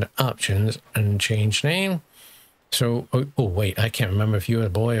it's under options and change name. So, oh wait, I can't remember if you're a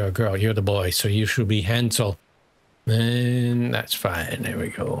boy or a girl. You're the boy, so you should be Hansel. And that's fine. There we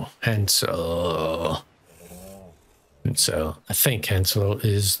go. Hansel. And so I think Hansel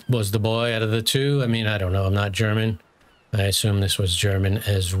was the boy out of the two. I mean, I don't know. I'm not German. I assume this was German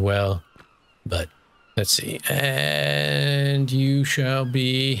as well. But let's see. And you shall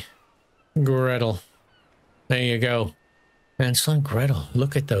be Gretel. There you go. Hansel and Gretel.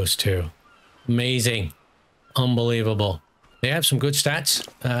 Look at those two. Amazing. Unbelievable. They have some good stats.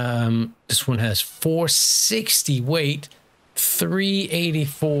 This one has 460 weight,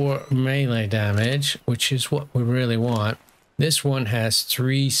 384 melee damage, which is what we really want. This one has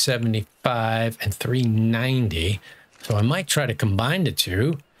 375 and 390. So I might try to combine the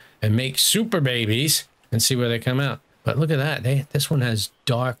two and make super babies and see where they come out. But look at that. This one has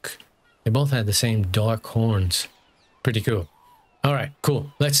dark. They both have the same dark horns. Pretty cool. All right,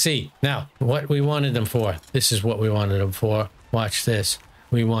 cool. Let's see. Now, what we wanted them for. This is what we wanted them for. Watch this.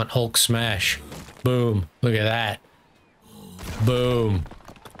 We want Hulk smash. Boom. Look at that. Boom.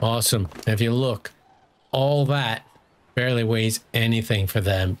 Awesome. If you look, all that barely weighs anything for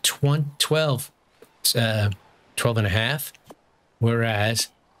them. 12 and a half. Whereas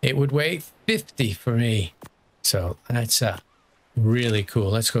it would weigh 50 for me. So that's really cool.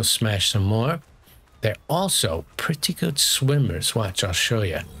 Let's go smash some more. They're also pretty good swimmers. Watch, I'll show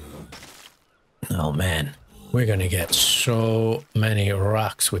you. Oh man, we're gonna get so many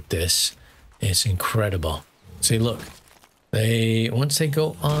rocks with this. It's incredible. See, look, once they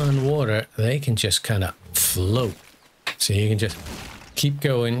go on water, they can just kind of float. So you can just keep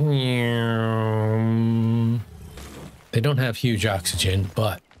going. They don't have huge oxygen,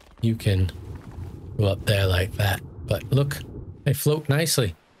 but you can go up there like that. But look, they float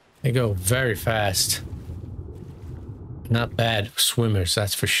nicely. They go very fast. Not bad swimmers,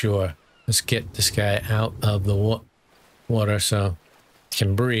 that's for sure. Let's get this guy out of the water so he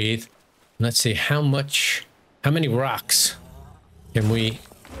can breathe. Let's see how many rocks can we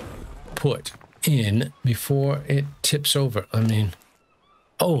put in before it tips over. I mean,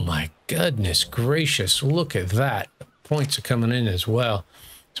 oh my goodness gracious, look at that. Points are coming in as well,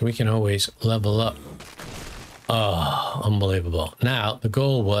 so we can always level up. Oh, unbelievable. Now the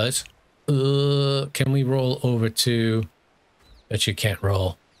goal was, can we roll over to, but you can't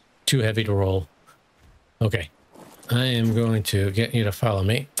roll, too heavy to roll. Okay, I am going to get you to follow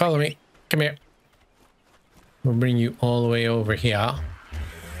me. Follow me. Come here. We'll bring you all the way over here,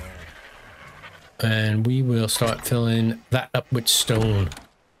 and we will start filling that up with stone.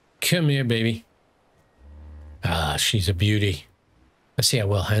 Come here, baby. Ah, she's a beauty. Let's see how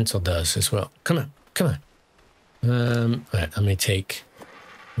well Hansel does as well. Come on, come on. All right, let me take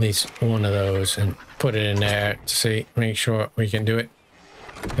at least one of those and put it in there to see, make sure we can do it.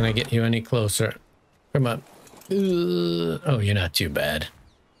 Can I get you any closer? Come on. Oh, you're not too bad.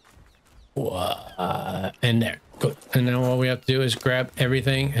 And there, good. And now all we have to do is grab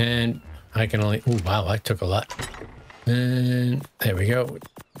everything, and I can only, oh wow, I took a lot. And there we go.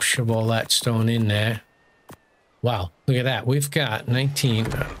 Shove all that stone in there. Wow, look at that. We've got 19.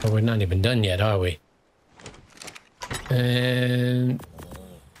 Oh, we're not even done yet, are we? And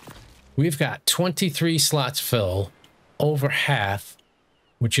we've got 23 slots filled, over half,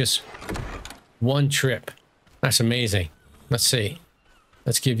 with just one trip. That's amazing. Let's see.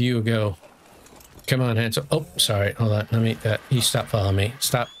 Let's give you a go. Come on, Hansel. Oh, sorry. Hold on. Let me. You stop following me.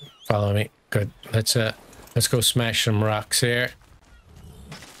 Stop following me. Good. Let's go smash some rocks here.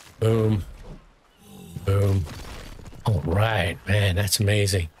 Boom. Boom. All right, man. That's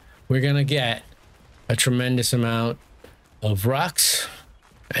amazing. We're gonna get a tremendous amount of rocks,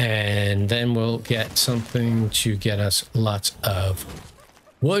 and then we'll get something to get us lots of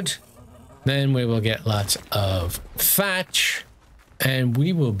wood. Then we will get lots of thatch, and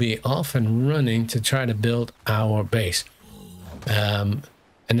we will be off and running to try to build our base. And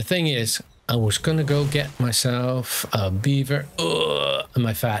the thing is, I was gonna go get myself a beaver. Am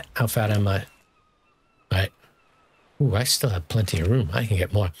I fat? How fat am I? Right. Ooh, I still have plenty of room. I can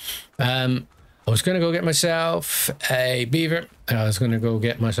get more. I was gonna go get myself a beaver. I was gonna go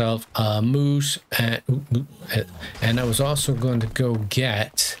get myself a moose, and I was also going to go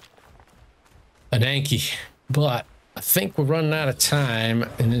get an Anki, but I think we're running out of time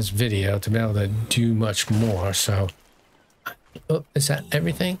in this video to be able to do much more. So, oh, is that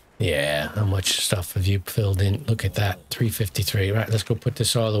everything? Yeah. How much stuff have you filled in? Look at that, 353. Right, let's go put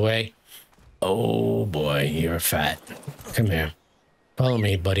this all away. Oh boy, you're fat. Come here. Follow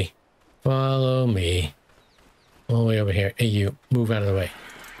me, buddy. Follow me. All the way over here. Hey, you, move out of the way.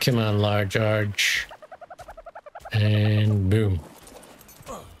 Come on, large arch. And boom.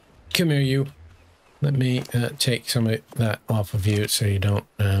 Come here, you. Let me take some of that off of you so you don't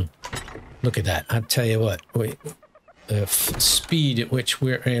look at that. I'll tell you what, the speed at which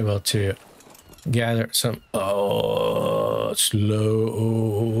we're able to gather some, oh, slow,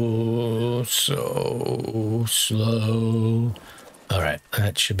 so slow. All right,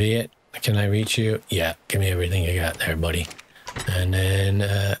 that should be it. Can I reach you? Yeah, give me everything you got there, buddy. And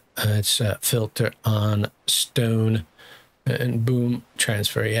then let's filter on stone, and boom,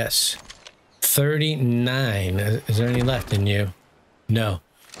 transfer, yes. 39. Is there any left in you? No.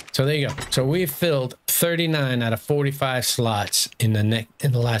 So there you go. So we filled 39 out of 45 slots in the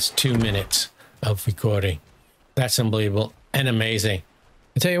last 2 minutes of recording. That's unbelievable and amazing.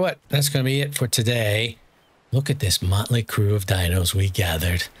 I tell you what, that's going to be it for today. Look at this motley crew of dinos we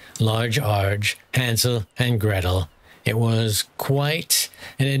gathered. Large Arge, Hansel, and Gretel. It was quite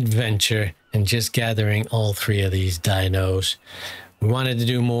an adventure in just gathering all 3 of these dinos. We wanted to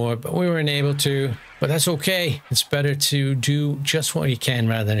do more, but we weren't able to. But that's okay. It's better to do just what you can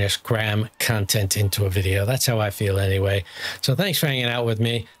rather than just cram content into a video. That's how I feel anyway. So thanks for hanging out with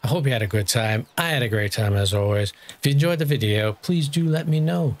me. I hope you had a good time. I had a great time as always. If you enjoyed the video, please do let me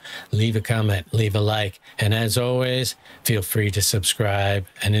know. Leave a comment, leave a like. And as always, feel free to subscribe.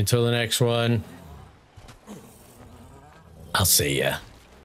 And until the next one, I'll see ya.